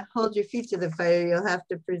going to hold your feet to the fire. You'll have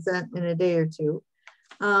to present in a day or two.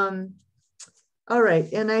 All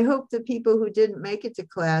right, and I hope the people who didn't make it to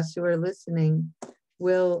class who are listening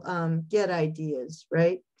will get ideas,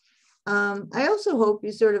 right? I also hope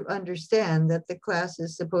you sort of understand that the class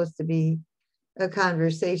is supposed to be a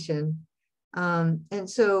conversation. And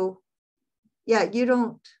so, yeah,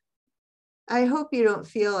 I hope you don't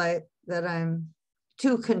feel that I'm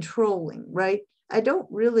too controlling, right? I don't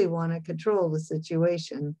really want to control the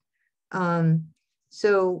situation.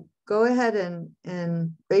 So go ahead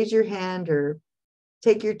and raise your hand or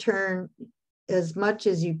take your turn as much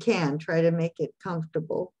as you can, try to make it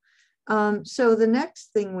comfortable. So the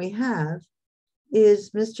next thing we have is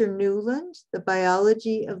Mr. Nuland, the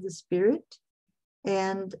biology of the spirit.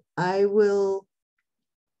 And I will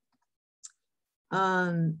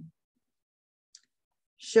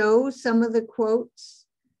show some of the quotes.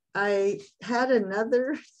 I had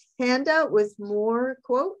another handout with more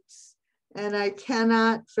quotes, and I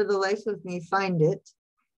cannot for the life of me find it.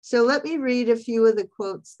 So let me read a few of the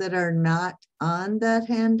quotes that are not on that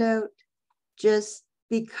handout, just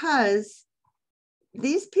because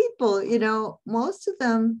these people, you know, most of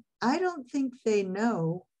them, I don't think they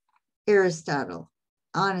know Aristotle,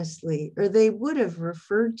 honestly, or they would have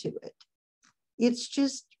referred to it. It's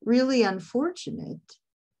just really unfortunate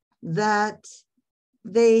that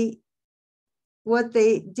what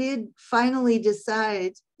they did finally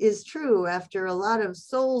decide is true after a lot of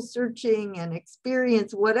soul searching and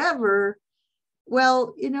experience, whatever.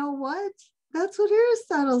 Well, you know what? That's what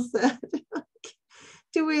Aristotle said.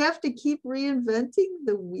 Do we have to keep reinventing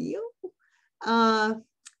the wheel? But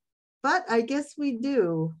I guess we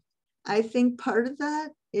do. I think part of that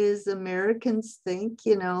is Americans think,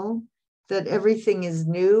 you know, that everything is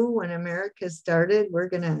new. When America started, we're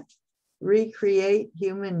going to recreate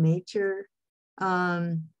human nature.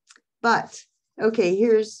 But okay,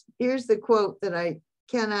 here's the quote that I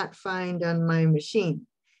cannot find on my machine.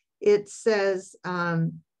 It says,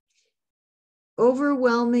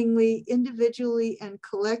 overwhelmingly, individually and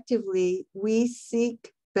collectively, we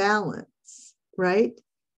seek balance, right?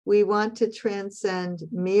 We want to transcend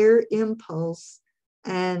mere impulse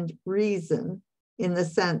and reason in the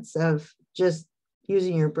sense of just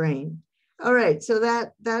using your brain. All right, so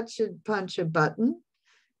that should punch a button.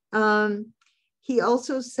 He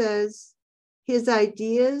also says his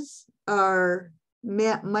ideas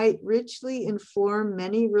might richly inform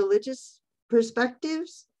many religious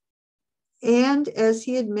perspectives. And as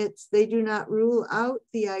he admits, they do not rule out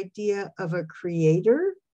the idea of a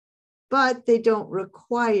creator, but they don't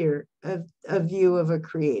require a view of a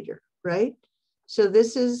creator, right? So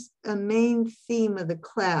this is a main theme of the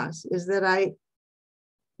class, is that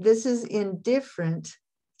this is indifferent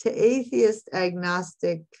to atheist,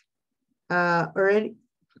 agnostic, or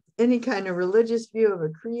any kind of religious view of a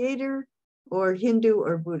creator, or Hindu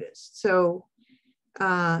or Buddhist. So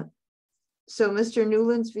Mr.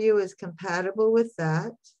 Nuland's view is compatible with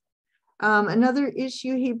that. Another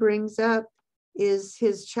issue he brings up is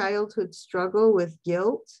his childhood struggle with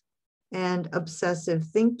guilt and obsessive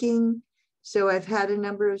thinking. So I've had a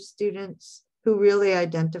number of students who really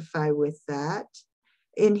identify with that.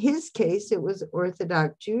 In his case, it was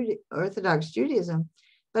Orthodox Judaism,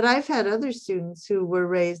 but I've had other students who were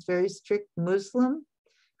raised very strict Muslim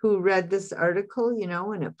who read this article, you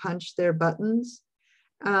know, and it punched their buttons.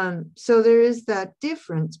 So there is that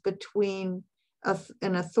difference between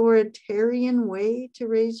an authoritarian way to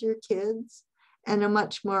raise your kids and a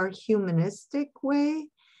much more humanistic way.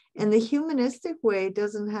 And the humanistic way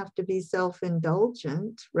doesn't have to be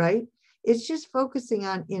self-indulgent, right? It's just focusing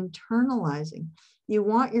on internalizing. You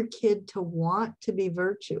want your kid to want to be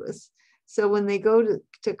virtuous. So when they go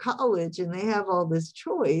to college and they have all this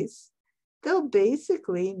choice, they'll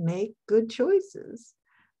basically make good choices.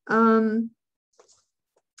 Oh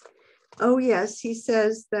yes, he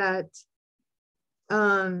says that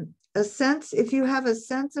if you have a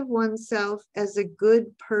sense of oneself as a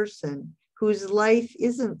good person whose life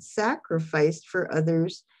isn't sacrificed for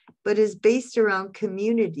others, but is based around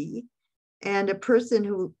community, and a person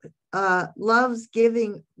who loves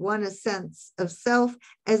giving one a sense of self,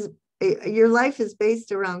 as your life is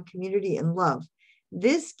based around community and love.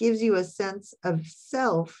 This gives you a sense of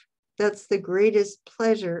self that's the greatest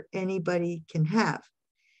pleasure anybody can have.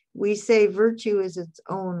 We say virtue is its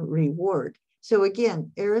own reward. So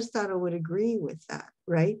again, Aristotle would agree with that,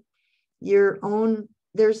 right?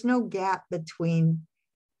 There's no gap between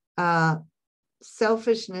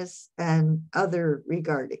selfishness and other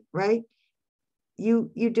regarding, right?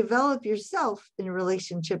 You develop yourself in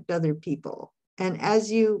relationship to other people. And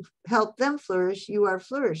as you help them flourish, you are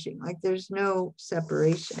flourishing. Like there's no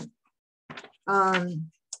separation.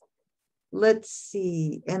 Let's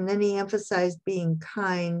see. And then he emphasized being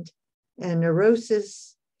kind and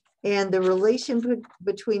neurosis. And the relation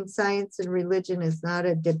between science and religion is not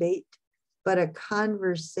a debate, but a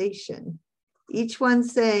conversation. Each one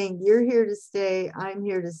saying, you're here to stay, I'm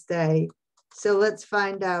here to stay. So let's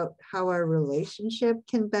find out how our relationship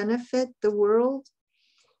can benefit the world.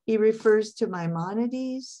 He refers to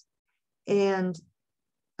Maimonides and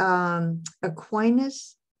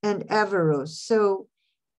Aquinas and Averroes. So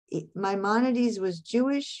Maimonides was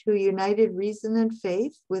Jewish, who united reason and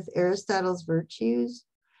faith with Aristotle's virtues.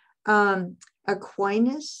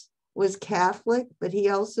 Aquinas was Catholic, but he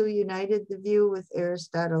also united the view with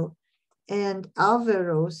Aristotle. And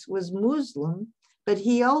Averroes was Muslim, but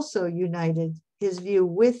he also united his view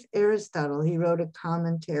with Aristotle. He wrote a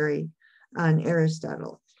commentary on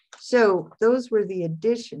Aristotle. So those were the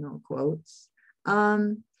additional quotes.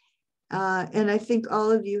 And I think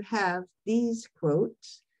all of you have these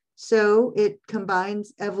quotes. So it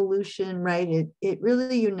combines evolution, right? It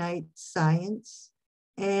really unites science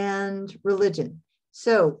and religion.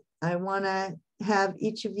 So I want to have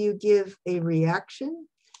each of you give a reaction.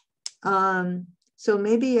 So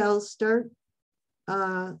maybe I'll start.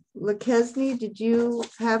 Lekesny, did you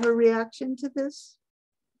have a reaction to this?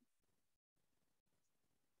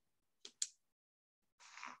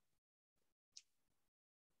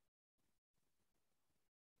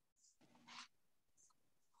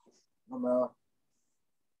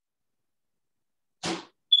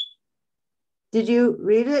 Did you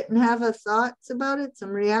read it and have a thoughts about it, some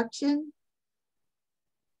reaction?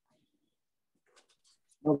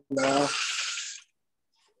 No.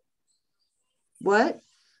 What?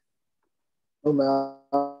 No.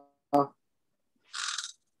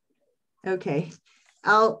 Okay,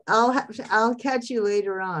 I'll catch you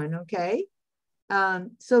later on. Okay.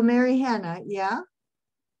 So Mary Hannah, yeah.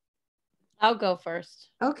 I'll go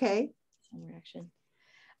first. Okay. Some reaction.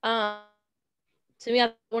 To me,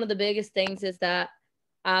 one of the biggest things is that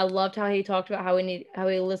I loved how he talked about how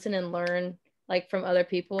we listen and learn like from other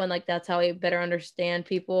people, and like that's how we better understand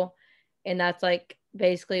people, and that's like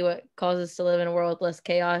basically what causes us to live in a world with less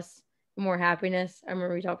chaos, more happiness. I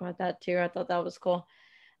remember we talked about that too. I thought that was cool.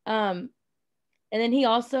 And then he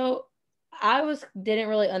also, didn't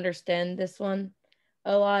really understand this one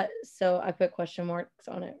a lot, so I put question marks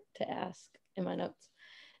on it to ask in my notes.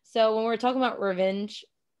 So when we're talking about revenge,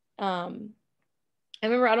 I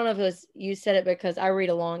remember, I don't know if it was you said it because I read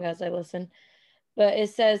along as I listen, but it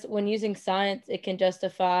says when using science, it can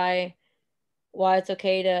justify why it's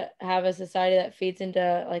okay to have a society that feeds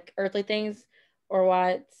into like earthly things, or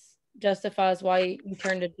why it justifies why you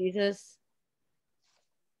turn to Jesus.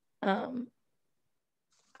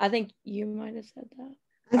 I think you might have said that.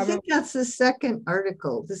 I think that's the second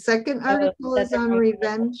article. The second article is on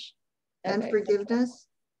revenge and forgiveness.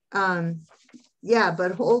 Yeah,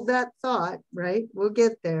 but hold that thought, right? We'll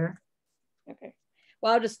get there. Okay.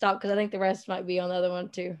 Well, I'll just stop because I think the rest might be on the other one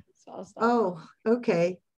too. So I'll stop. Oh,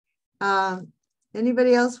 okay.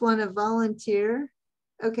 Anybody else want to volunteer?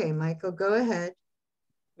 Okay, Michael, go ahead.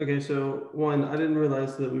 Okay, so one, I didn't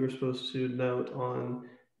realize that we were supposed to note on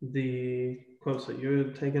the quotes that you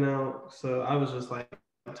had taken out. So I was just like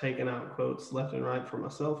taking out quotes left and right for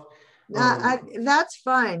myself. That's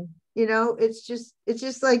fine. You know, it's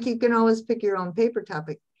just like you can always pick your own paper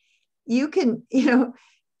topic. You can,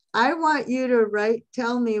 I want you to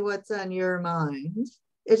tell me what's on your mind.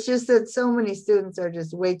 It's just that so many students are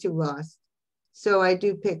just way too lost. So I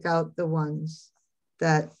do pick out the ones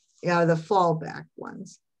that are the fallback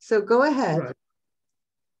ones. So go ahead. Right.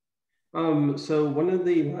 So one of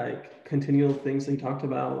the continual things they talked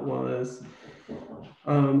about was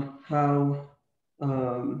how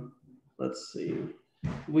let's see,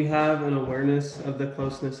 we have an awareness of the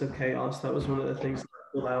closeness of chaos. That was one of the things that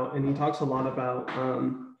I pulled out, and he talks a lot about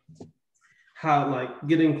how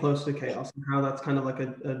getting close to chaos and how that's kind of like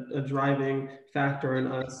a driving factor in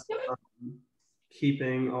us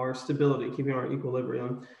keeping our stability, keeping our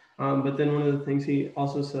equilibrium. But then one of the things he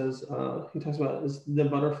also says, he talks about is the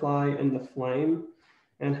butterfly and the flame,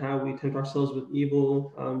 and how we tempt ourselves with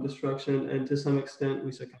evil, destruction, and to some extent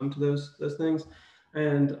we succumb to those things.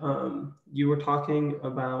 And you were talking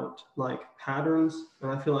about patterns,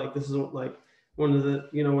 and I feel like this is one of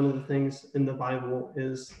the things in the Bible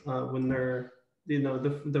is when they're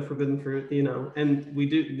the forbidden fruit, and we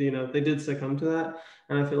do, they did succumb to that,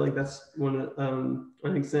 and I feel like that's an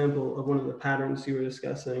example of one of the patterns you were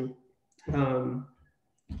discussing.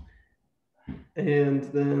 And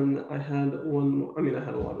then I had I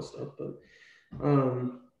had a lot of stuff, but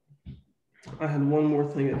I had one more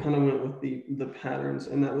thing that kind of went with the patterns,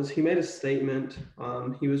 and that was he made a statement.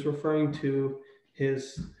 He was referring to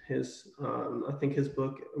his I think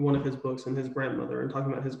one of his books, and his grandmother, and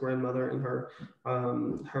talking about his grandmother and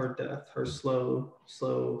her death, her slow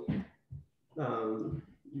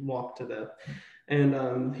walk to death.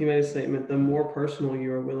 And he made a statement: the more personal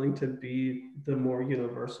you are willing to be, the more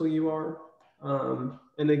universal you are.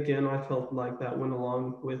 And again, I felt like that went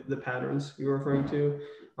along with the patterns you were referring to,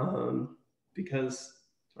 because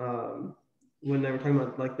when they were talking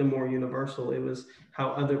about the more universal, it was how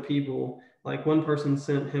other people, one person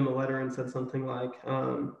sent him a letter and said something like,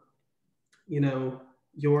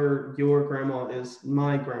 your grandma is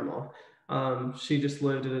my grandma. She just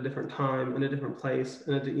lived at a different time, in a different place,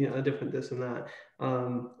 and a different this and that,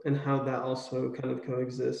 and how that also kind of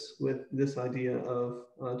coexists with this idea of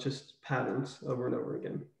just patterns over and over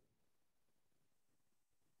again.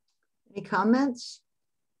 Any comments?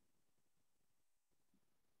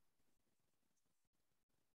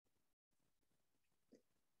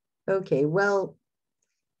 Okay, well,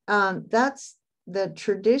 that's the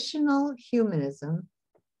traditional humanism,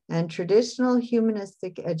 and traditional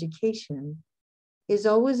humanistic education is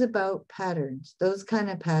always about patterns, those kind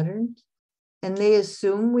of patterns. And they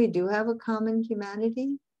assume we do have a common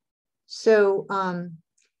humanity. So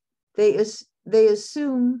they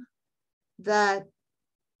assume that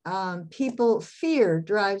fear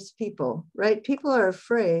drives people, right? People are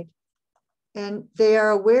afraid, and they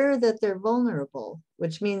are aware that they're vulnerable,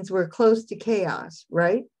 which means we're close to chaos,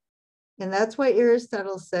 right? And that's why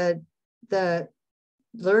Aristotle said that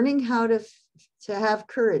learning how to have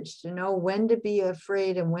courage, to know when to be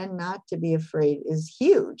afraid and when not to be afraid, is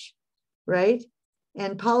huge, right?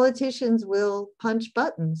 And politicians will punch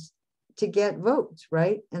buttons to get votes,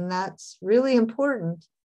 right? And that's really important,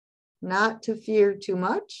 not to fear too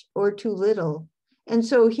much or too little. And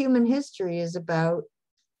so human history is about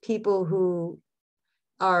people who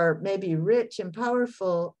are maybe rich and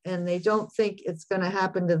powerful, and they don't think it's going to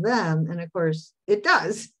happen to them. And of course it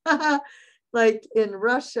does. Like in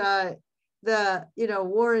Russia, the,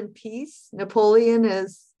 War and Peace, Napoleon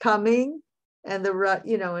is coming, and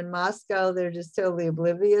in Moscow, they're just totally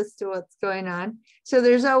oblivious to what's going on. So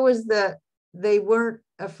there's always they weren't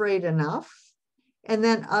afraid enough. And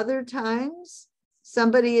then other times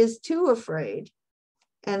somebody is too afraid,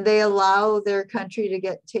 and they allow their country to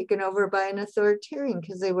get taken over by an authoritarian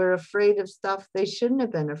because they were afraid of stuff they shouldn't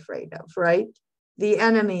have been afraid of, right? The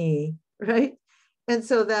enemy, right? And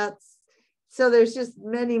so there's just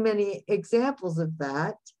many, many examples of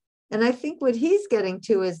that. And I think what he's getting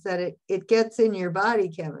to is that it gets in your body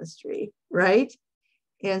chemistry, right?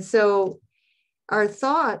 And so our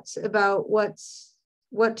thoughts about what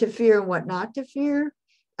to fear and what not to fear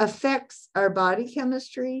affects our body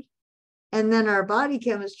chemistry. And then our body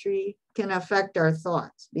chemistry can affect our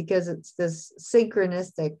thoughts because it's this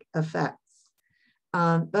synchronistic effect.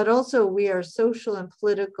 But also we are social and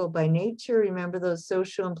political by nature. Remember, those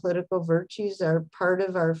social and political virtues are part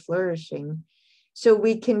of our flourishing. So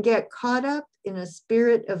we can get caught up in a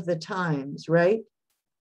spirit of the times, right?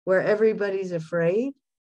 Where everybody's afraid,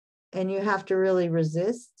 and you have to really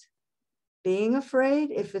resist being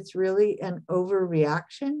afraid if it's really an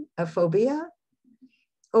overreaction, a phobia,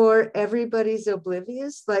 or everybody's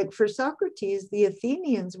oblivious. Like for Socrates, the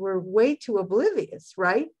Athenians were way too oblivious,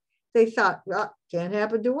 right? They thought, well, can't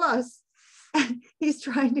happen to us. He's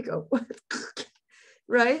trying to go,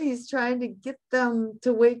 right? He's trying to get them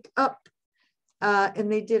to wake up,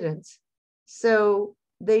 and they didn't. So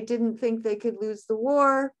they didn't think they could lose the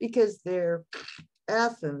war because they're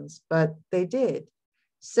Athens, but they did.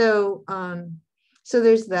 So, so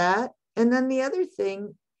there's that. And then the other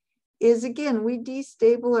thing is, again, we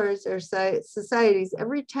destabilize our societies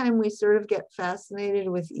every time we sort of get fascinated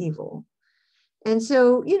with evil. And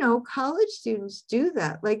so, college students do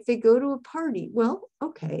that. Like they go to a party. Well,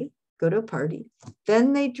 okay, go to a party.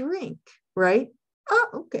 Then they drink, right? Oh,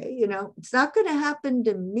 okay, it's not going to happen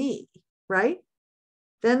to me, right?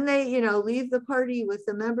 Then they, leave the party with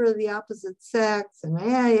a member of the opposite sex, and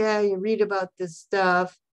yeah, you read about this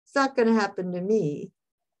stuff. It's not going to happen to me.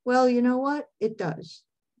 Well, you know what? It does,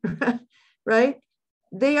 right?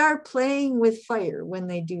 They are playing with fire when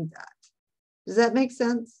they do that. Does that make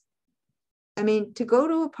sense? I mean, to go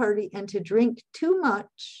to a party and to drink too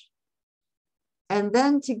much, and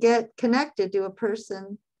then to get connected to a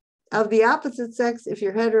person of the opposite sex, if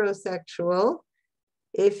you're heterosexual,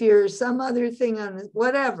 if you're some other thing on this,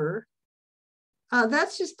 whatever,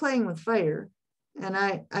 that's just playing with fire. And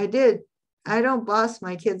I don't boss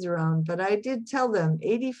my kids around, but I did tell them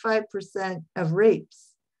 85% of rapes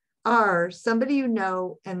are somebody you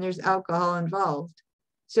know and there's alcohol involved.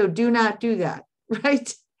 So do not do that,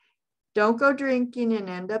 right? Don't go drinking and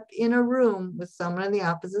end up in a room with someone of the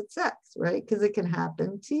opposite sex, right? Because it can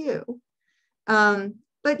happen to you.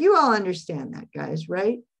 But you all understand that, guys,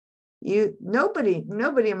 right? Nobody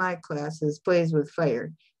in my classes plays with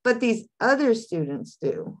fire, but these other students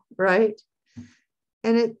do, right?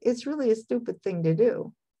 And it's really a stupid thing to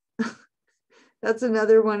do. That's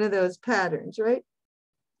another one of those patterns, right,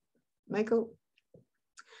 Michael?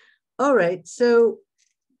 All right, so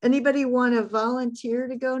anybody want to volunteer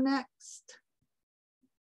to go next?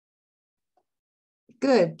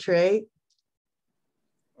 Good, Trey.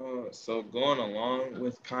 So going along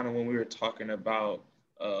with kind of when we were talking about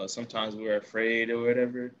sometimes we're afraid or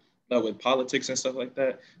whatever, like with politics and stuff like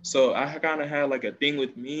that. So I kind of had like a thing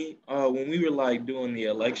with me when we were like doing the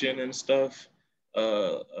election and stuff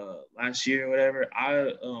last year or whatever.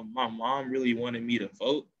 My mom really wanted me to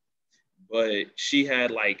vote, but she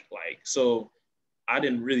had so I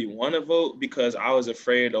didn't really want to vote because I was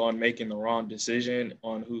afraid on making the wrong decision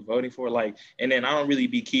on who voting for. Like, and then I don't really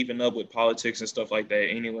be keeping up with politics and stuff like that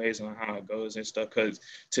anyways on how it goes and stuff. Cause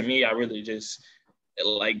to me, I really just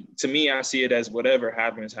to me, I see it as whatever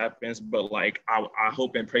happens, happens. But like, I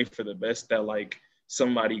hope and pray for the best that like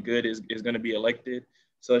somebody good is going to be elected.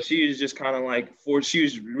 So she was just kind of like, she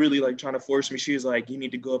was really like trying to force me. She was like, you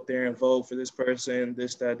need to go up there and vote for this person,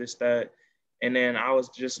 this, that, this, that. And then I was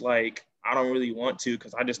just like, I don't really want to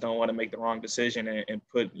because I just don't want to make the wrong decision and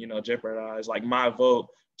put, jeopardize like my vote,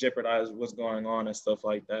 jeopardize what's going on and stuff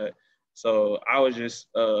like that. So I was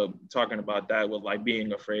just talking about that with like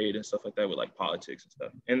being afraid and stuff like that with like politics and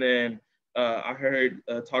stuff. And then I heard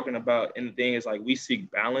talking about, and the thing is like we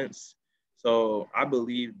seek balance. So I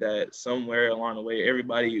believe that somewhere along the way,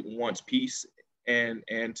 everybody wants peace and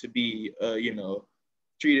to be,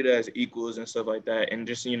 treated as equals and stuff like that, and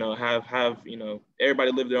just have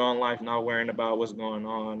everybody live their own life, not worrying about what's going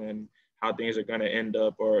on and how things are going to end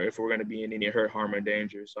up, or if we're going to be in any hurt, harm, or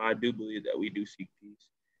danger. So I do believe that we do seek peace.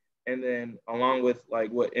 And then along with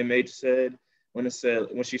like what MH said when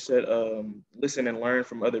she said listen and learn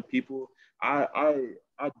from other people, I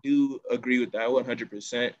do agree with that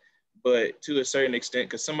 100%. But to a certain extent,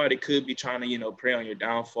 because somebody could be trying to, prey on your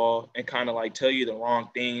downfall and kind of like tell you the wrong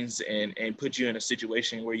things and put you in a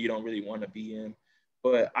situation where you don't really want to be in.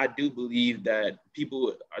 But I do believe that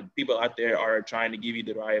people out there are trying to give you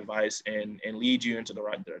the right advice and lead you into the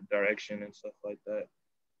right direction and stuff like that.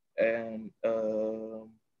 And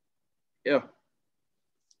yeah.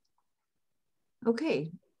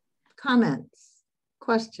 Okay. Comments,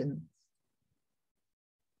 questions?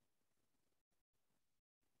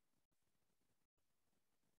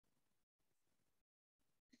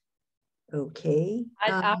 Okay.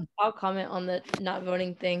 I'll comment on the not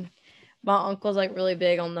voting thing. My uncle's like really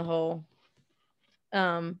big on the whole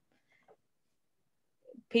too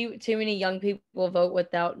many young people vote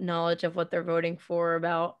without knowledge of what they're voting for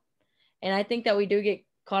about. And I think that we do get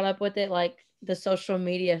caught up with it, like the social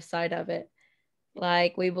media side of it.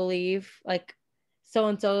 Like we believe like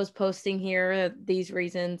so-and-so is posting here these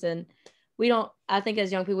reasons, and I think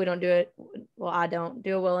as young people, we don't do it. Well, I don't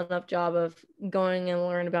do a well enough job of going and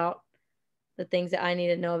learn about the things that I need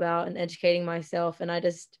to know about and educating myself. And I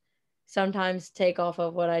just sometimes take off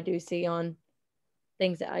of what I do see on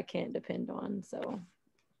things that I can't depend on. So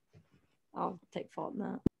I'll take fault in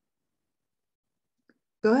that.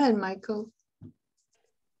 Go ahead, Michael.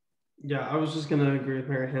 Yeah, I was just gonna agree with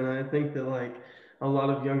Mary Hannah. I think that like a lot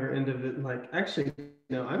of younger individuals,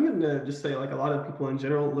 I'm gonna just say like a lot of people in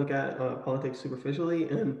general look at politics superficially,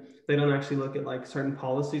 and they don't actually look at like certain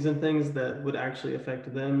policies and things that would actually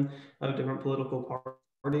affect them out of different political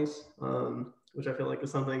parties, which I feel like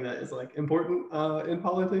is something that is like important in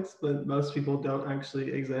politics, but most people don't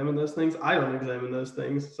actually examine those things. I don't examine those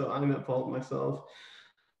things, so I'm at fault myself.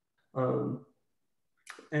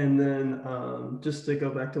 And then just to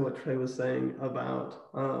go back to what Trey was saying about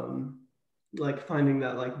like finding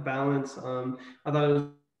that like balance, I thought it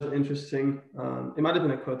was interesting. It might have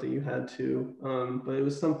been a quote that you had too, but it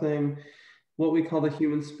was something, what we call the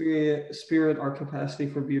human spirit, our capacity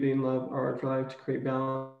for beauty and love, our drive to create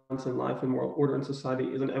balance in life and moral order in society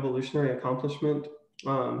is an evolutionary accomplishment.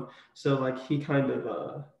 So like he kind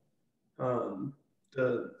of,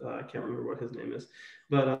 I can't remember what his name is,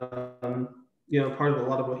 but part of a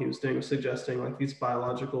lot of what he was doing was suggesting like these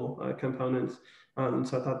biological components.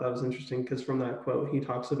 So I thought that was interesting because from that quote, he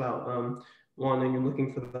talks about wanting and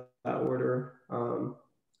looking for that order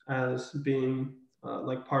as being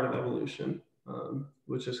like part of evolution,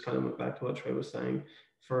 which just kind of went back to what Trey was saying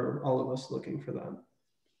for all of us looking for that.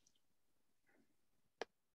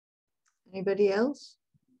 Anybody else?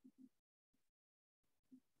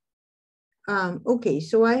 Okay,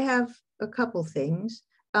 so I have a couple things.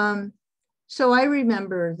 So I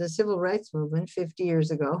remember the civil rights movement 50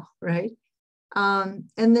 years ago, right? And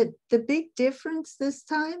the big difference this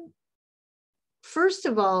time, first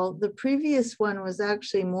of all, the previous one was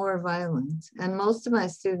actually more violent, and most of my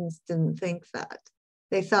students didn't think that.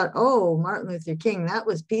 They thought, oh, Martin Luther King, that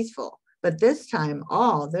was peaceful. But this time,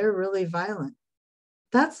 oh, they're really violent.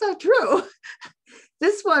 That's not true.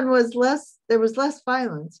 This one was there was less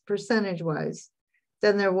violence percentage-wise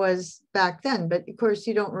than there was back then. But of course,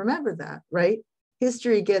 you don't remember that, right?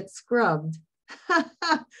 History gets scrubbed.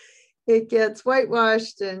 It gets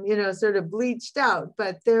whitewashed and, sort of bleached out.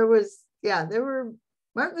 But Martin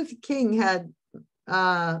Luther King had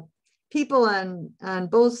people on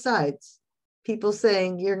both sides, people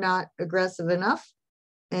saying you're not aggressive enough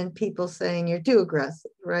and people saying you're too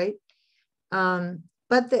aggressive, right?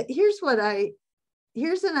 But here's what I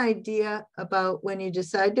here's an idea about when you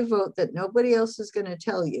decide to vote that nobody else is going to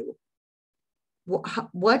tell you.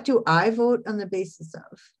 What do I vote on the basis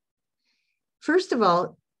of? First of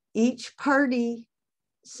all, each party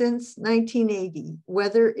since 1980,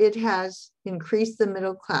 whether it has increased the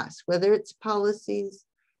middle class, whether its policies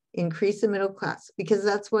increase the middle class, because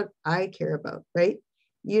that's what I care about, right?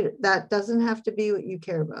 That doesn't have to be what you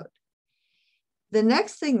care about. The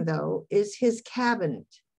next thing, though, is his cabinet.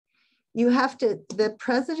 The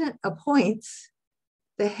president appoints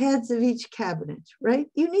the heads of each cabinet, right?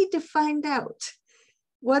 You need to find out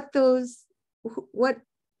what those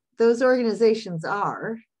organizations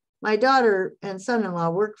are. My daughter and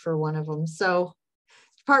son-in-law work for one of them. So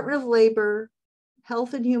Department of Labor,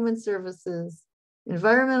 Health and Human Services,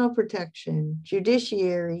 Environmental Protection,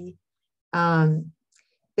 Judiciary, the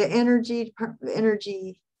Energy,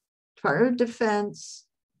 Department of Defense,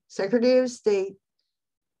 Secretary of State.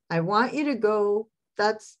 I want you to go.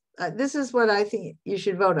 This is what I think you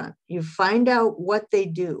should vote on. You find out what they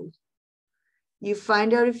do. You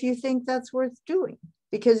find out if you think that's worth doing.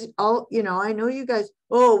 Because I know you guys,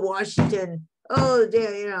 Washington, get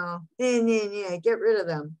rid of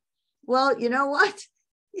them. Well, you know what?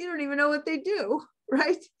 You don't even know what they do,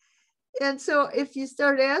 right? And so if you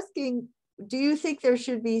start asking, do you think there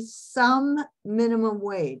should be some minimum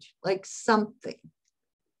wage, like something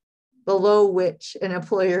below which an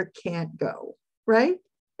employer can't go, right?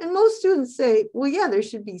 And most students say, well, yeah, there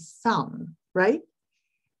should be some, right?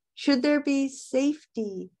 Should there be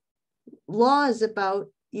safety laws about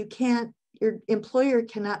your employer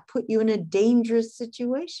cannot put you in a dangerous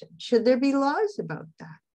situation? Should there be laws about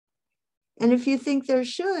that? And if you think there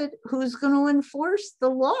should, who's going to enforce the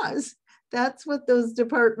laws? That's what those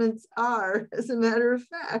departments are, as a matter of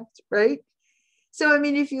fact, right? So, I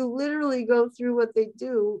mean, if you literally go through what they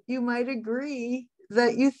do, you might agree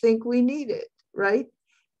that you think we need it, right?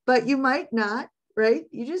 But you might not, right?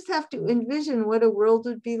 You just have to envision what a world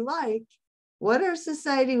would be like, what our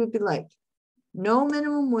society would be like. No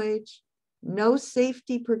minimum wage, no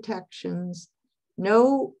safety protections,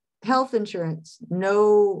 no health insurance,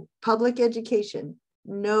 no public education,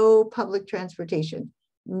 no public transportation,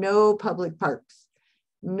 no public parks,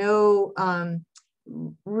 no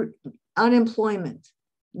unemployment,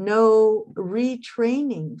 no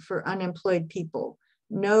retraining for unemployed people,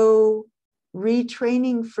 no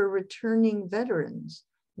retraining for returning veterans,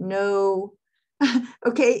 no.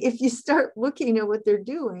 Okay, if you start looking at what they're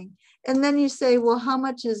doing, and then you say, well, how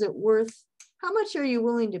much is it worth? How much are you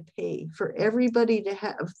willing to pay for everybody to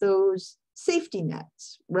have those safety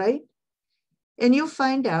nets, right? And you'll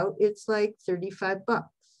find out it's like $35,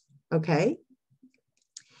 okay?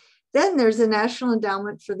 Then there's a National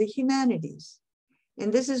Endowment for the Humanities.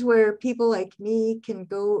 And this is where people like me can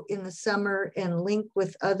go in the summer and link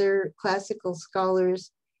with other classical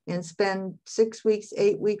scholars and spend 6 weeks,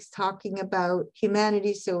 8 weeks talking about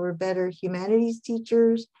humanities, so we're better humanities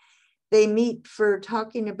teachers. They meet for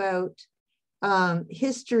talking about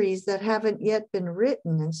histories that haven't yet been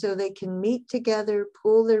written. And so they can meet together,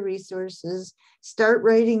 pool their resources, start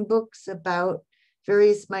writing books about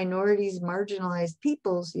various minorities, marginalized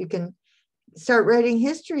peoples. You can start writing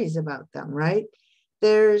histories about them, right?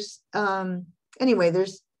 There's,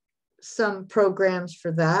 there's some programs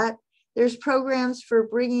for that. There's programs for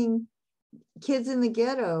bringing kids in the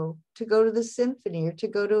ghetto to go to the symphony or to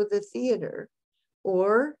go to the theater,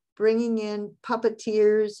 or bringing in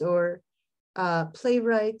puppeteers or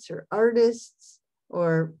playwrights or artists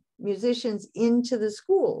or musicians into the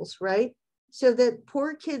schools, right? So that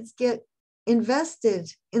poor kids get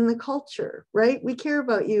invested in the culture, right? We care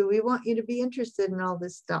about you. We want you to be interested in all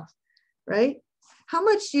this stuff, right? How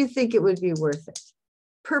much do you think it would be worth it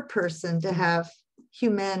per person to have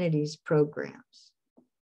humanities programs?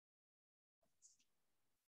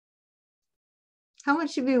 How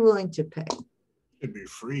much should you be willing to pay? It'd be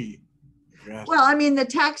free. Well, I mean, the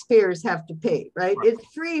taxpayers have to pay, right? It's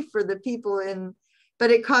free for the people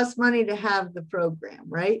but it costs money to have the program,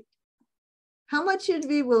 right? How much you'd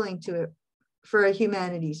be willing to for a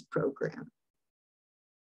humanities program?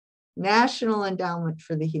 National Endowment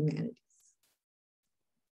for the Humanities.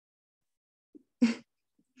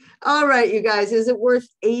 All right, you guys, is it worth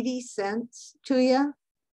 80 cents to you?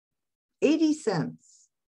 80 cents.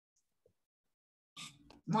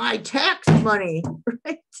 My tax money,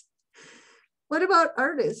 right? What about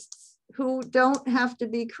artists who don't have to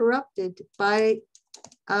be corrupted by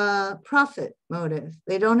a profit motive?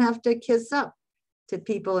 They don't have to kiss up to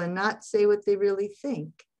people and not say what they really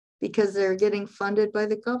think because they're getting funded by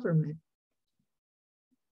the government.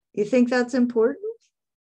 You think that's important?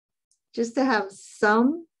 Just to have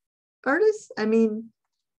some artists? I mean,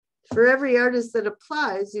 For every artist that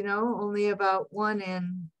applies, you know, only about 1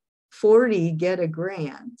 in 40 get a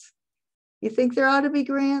grant. You think there ought to be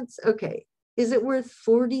grants? Okay. Is it worth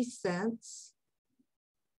 40 cents?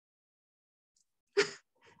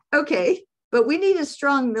 Okay, but we need a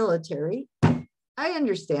strong military. I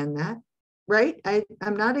understand that, right?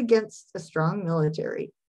 I'm not against a strong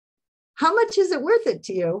military. How much is it worth it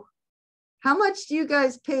to you? How much do you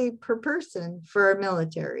guys pay per person for our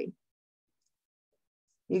military?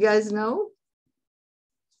 You guys know?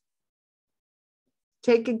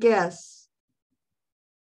 Take a guess.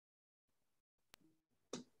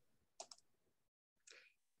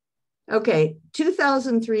 Okay,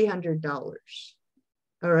 $2,300.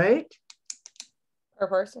 All right. Per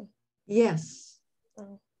person? Yes.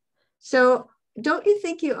 Oh. So don't you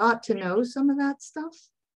think you ought to know some of that stuff?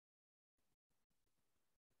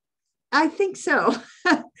 I think so.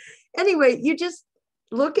 Anyway, you just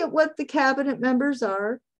look at what the cabinet members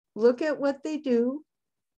are, look at what they do,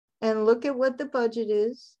 and look at what the budget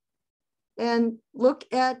is, and look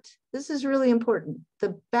at, this is really important,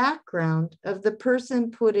 the background of the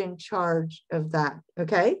person put in charge of that,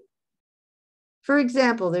 okay? For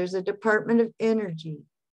example, there's a Department of Energy.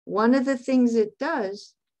 One of the things it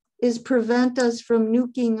does is prevent us from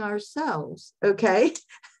nuking ourselves, okay?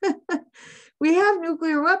 We have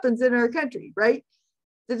nuclear weapons in our country, right?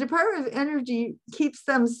 The Department of Energy keeps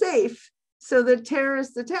them safe so that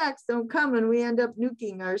terrorist attacks don't come and we end up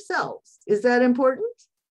nuking ourselves. Is that important?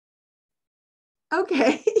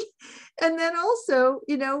 Okay. And then also,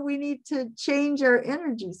 you know, we need to change our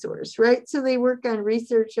energy source, right? So they work on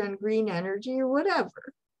research on green energy or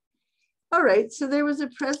whatever. All right. So there was a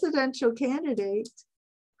presidential candidate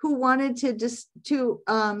who wanted to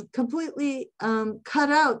completely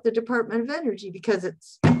cut out the Department of Energy because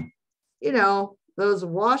it's, you know, those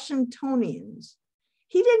Washingtonians.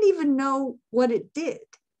 He didn't even know what it did.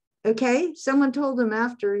 Okay. Someone told him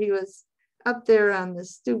after he was up there on the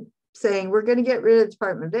stoop saying, we're going to get rid of the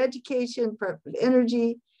Department of Education, Department of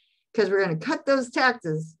Energy, because we're going to cut those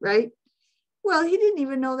taxes, right? Well, he didn't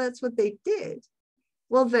even know that's what they did.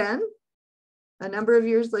 Well, then a number of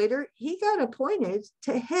years later, he got appointed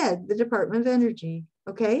to head the Department of Energy,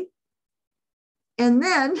 okay? And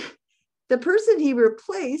then the person he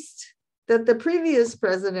replaced that the previous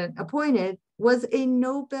president appointed was a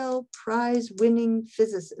Nobel Prize winning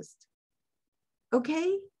physicist,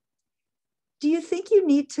 okay? Do you think you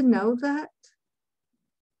need to know that?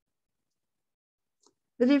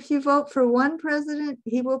 That if you vote for one president,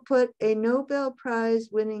 he will put a Nobel Prize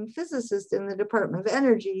winning physicist in the Department of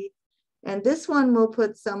Energy, and this one will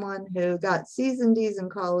put someone who got C's and D's in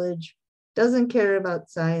college, doesn't care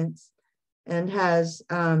about science, and his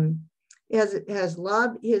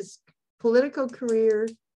political career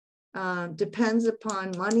depends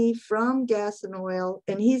upon money from gas and oil,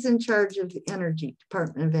 and he's in charge of the energy,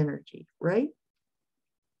 Department of Energy, right?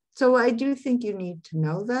 So I do think you need to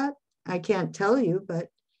know that. I can't tell you,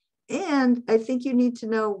 and I think you need to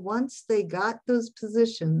know once they got those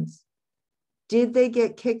positions, did they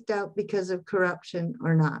get kicked out because of corruption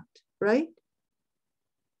or not, right?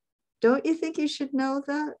 Don't you think you should know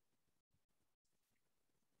that?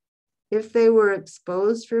 If they were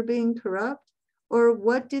exposed for being corrupt, or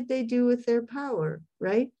what did they do with their power,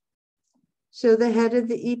 right? So the head of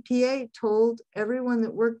the EPA told everyone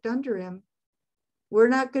that worked under him, we're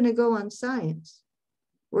not going to go on science.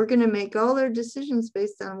 We're going to make all our decisions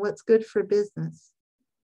based on what's good for business,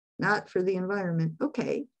 not for the environment.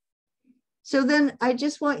 Okay. So then I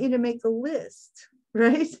just want you to make a list,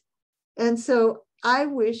 right? And so I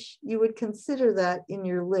wish you would consider that in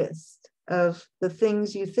your list of the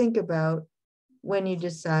things you think about when you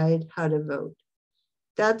decide how to vote.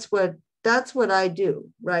 That's what I do,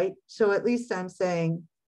 right? So at least I'm saying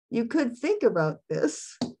you could think about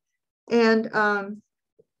this. And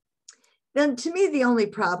then to me, the only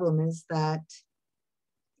problem is that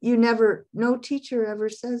no teacher ever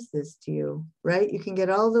says this to you, right? You can get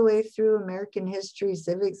all the way through American history,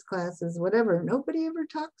 civics classes, whatever. Nobody ever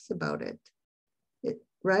talks about it,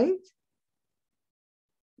 right?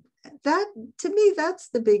 That, to me, that's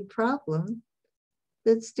the big problem,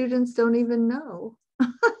 that students don't even know.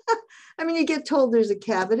 I mean, you get told there's a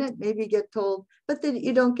cabinet, maybe you get told, but then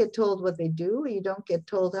you don't get told what they do. You don't get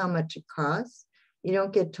told how much it costs. You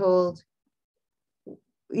don't get told,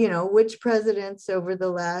 you know, which presidents over the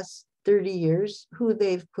last 30 years, who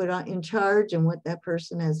they've put in charge and what that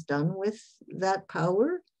person has done with that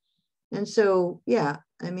power. And so, yeah,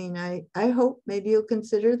 I mean, I hope maybe you'll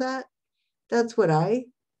consider that. That's what I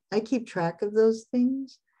keep track of those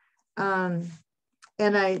things. And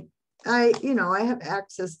I have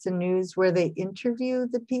access to news where they interview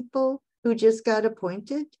the people who just got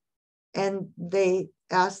appointed, and they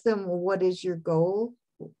ask them, well, what is your goal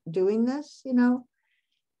doing this, you know?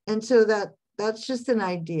 And so that's just an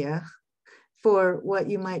idea for what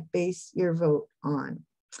you might base your vote on.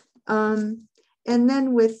 And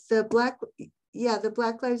then with the Black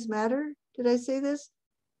Lives Matter, did I say this?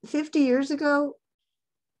 50 years ago,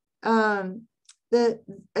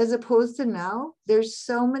 as opposed to now, there's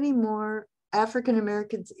so many more African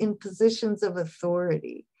Americans in positions of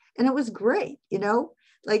authority. And it was great, you know,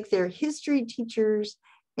 like they're history teachers,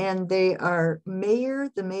 and they are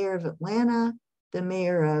the mayor of Atlanta, the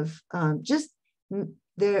mayor of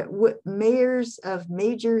mayors of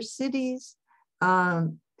major cities,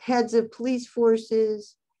 heads of police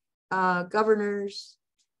forces, governors,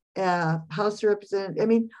 House of Representatives. I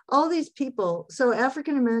mean, all these people. So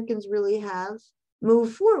African Americans really have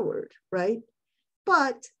moved forward, right?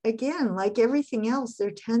 But again, like everything else,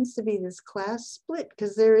 there tends to be this class split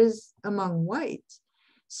because there is among whites.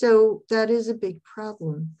 So that is a big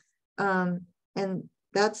problem. And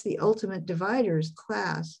that's the ultimate divider is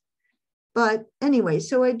class. But anyway,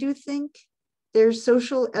 so I do think there's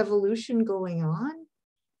social evolution going on,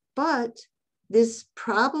 but this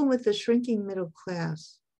problem with the shrinking middle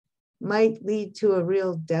class might lead to a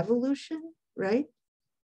real devolution, right?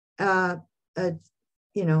 A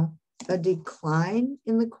decline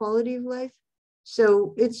in the quality of life.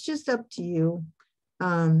 So it's just up to you,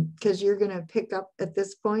 because you're going to pick up at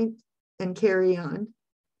this point and carry on.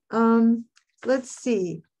 Let's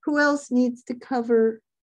see, who else needs to cover?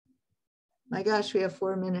 My gosh, we have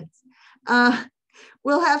 4 minutes.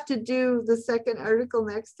 We'll have to do the second article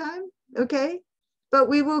next time, okay? But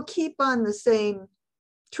we will keep on the same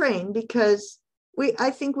train because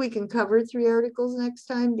I think we can cover 3 articles next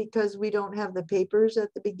time because we don't have the papers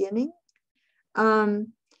at the beginning. And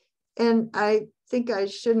I think I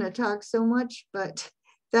shouldn't have talked so much, but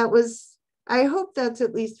I hope that's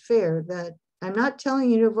at least fair, that I'm not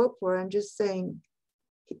telling you to vote for it, I'm just saying,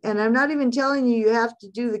 and I'm not even telling you have to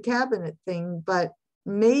do the cabinet thing, but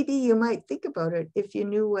maybe you might think about it if you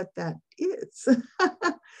knew what that is.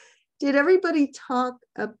 Did everybody talk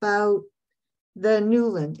about the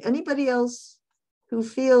Nuland? Anybody else who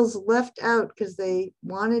feels left out because they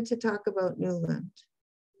wanted to talk about Nuland?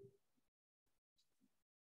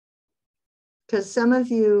 Because some of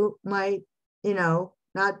you might,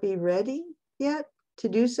 not be ready yet to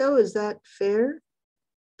do so. Is that fair?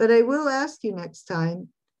 But I will ask you next time.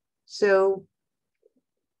 So,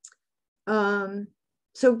 Caitlin,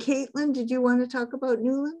 did you want to talk about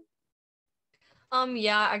Nuland?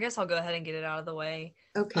 Yeah, I guess I'll go ahead and get it out of the way.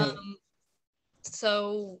 Okay.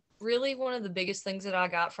 So really one of the biggest things that I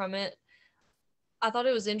got from it, I thought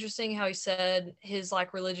it was interesting how he said his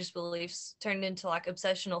like religious beliefs turned into like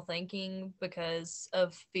obsessional thinking because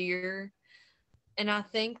of fear. And I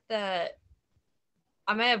think that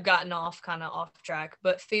I may have gotten kind of off track,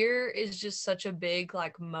 but fear is just such a big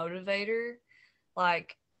like motivator,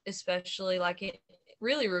 like especially like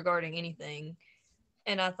really regarding anything.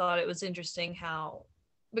 And I thought it was interesting how,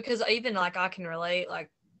 because even like I can relate, like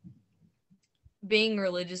being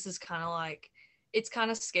religious is kind of like, it's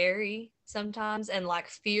kind of scary sometimes, and like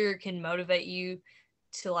fear can motivate you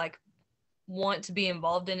to like want to be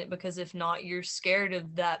involved in it, because if not, you're scared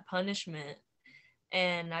of that punishment.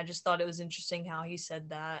 And I just thought it was interesting how he said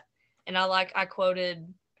that. And I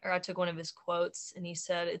took one of his quotes, and he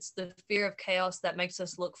said, "It's the fear of chaos that makes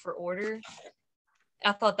us look for order."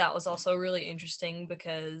 I thought that was also really interesting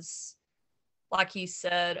because, like he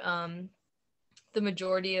said, the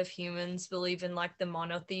majority of humans believe in like the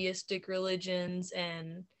monotheistic religions,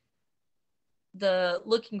 and the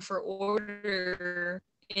looking for order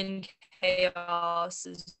in chaos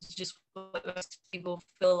is just what makes people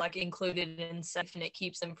feel like included and safe, and it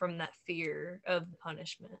keeps them from that fear of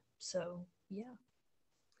punishment. So yeah.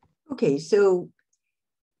 Okay, so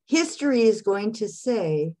history is going to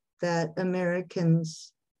say that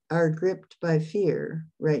Americans are gripped by fear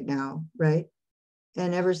right now, right?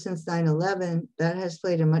 And ever since 9/11, that has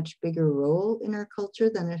played a much bigger role in our culture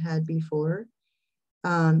than it had before.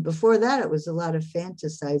 Before that, it was a lot of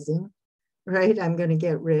fantasizing, right? I'm going to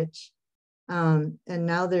get rich. And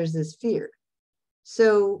now there's this fear.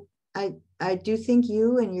 So I do think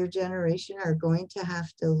you and your generation are going to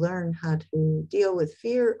have to learn how to deal with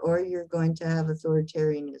fear, or you're going to have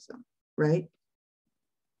authoritarianism, right?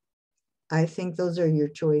 I think those are your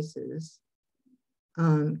choices.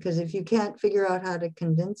 Because if you can't figure out how to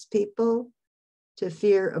convince people to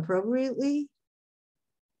fear appropriately,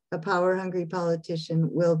 a power-hungry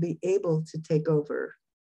politician will be able to take over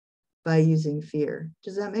by using fear.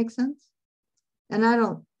 Does that make sense? And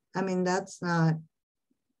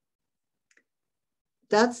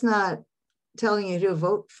that's not telling you to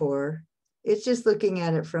vote for. It's just looking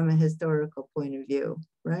at it from a historical point of view,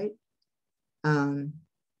 right?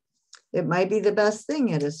 It might be the best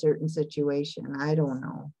thing at a certain situation. I don't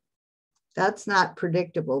know. That's not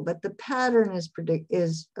predictable, but the pattern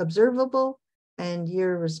is observable, and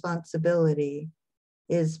your responsibility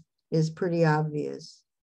is pretty obvious.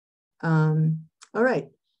 All right,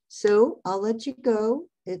 so I'll let you go.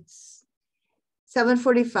 It's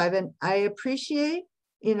 7:45, and I appreciate,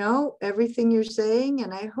 you know, everything you're saying,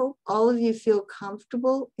 and I hope all of you feel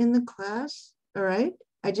comfortable in the class. All right,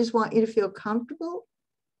 I just want you to feel comfortable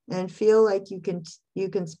and feel like you can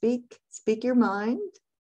speak your mind.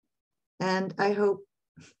 And I hope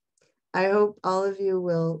all of you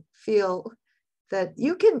will feel that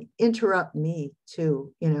you can interrupt me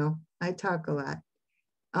too. You know, I talk a lot,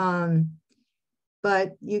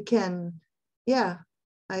 but you can, yeah,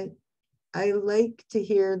 I like to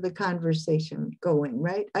hear the conversation going,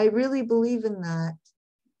 right? I really believe in that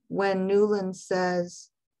when Nuland says,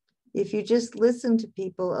 if you just listen to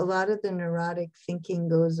people, a lot of the neurotic thinking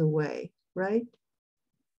goes away, right?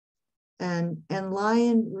 And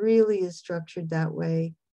Lion really is structured that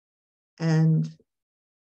way. And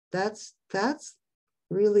that's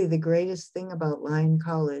really the greatest thing about Lion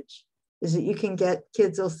College, is that you can get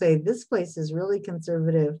kids will say, this place is really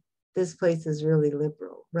conservative, this place is really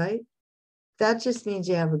liberal, right? That just means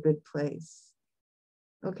you have a good place.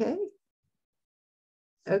 Okay?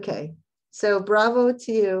 Okay. So bravo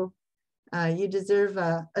to you. You deserve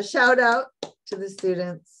a shout out to the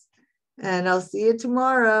students. And I'll see you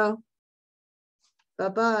tomorrow.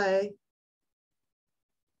 Bye-bye.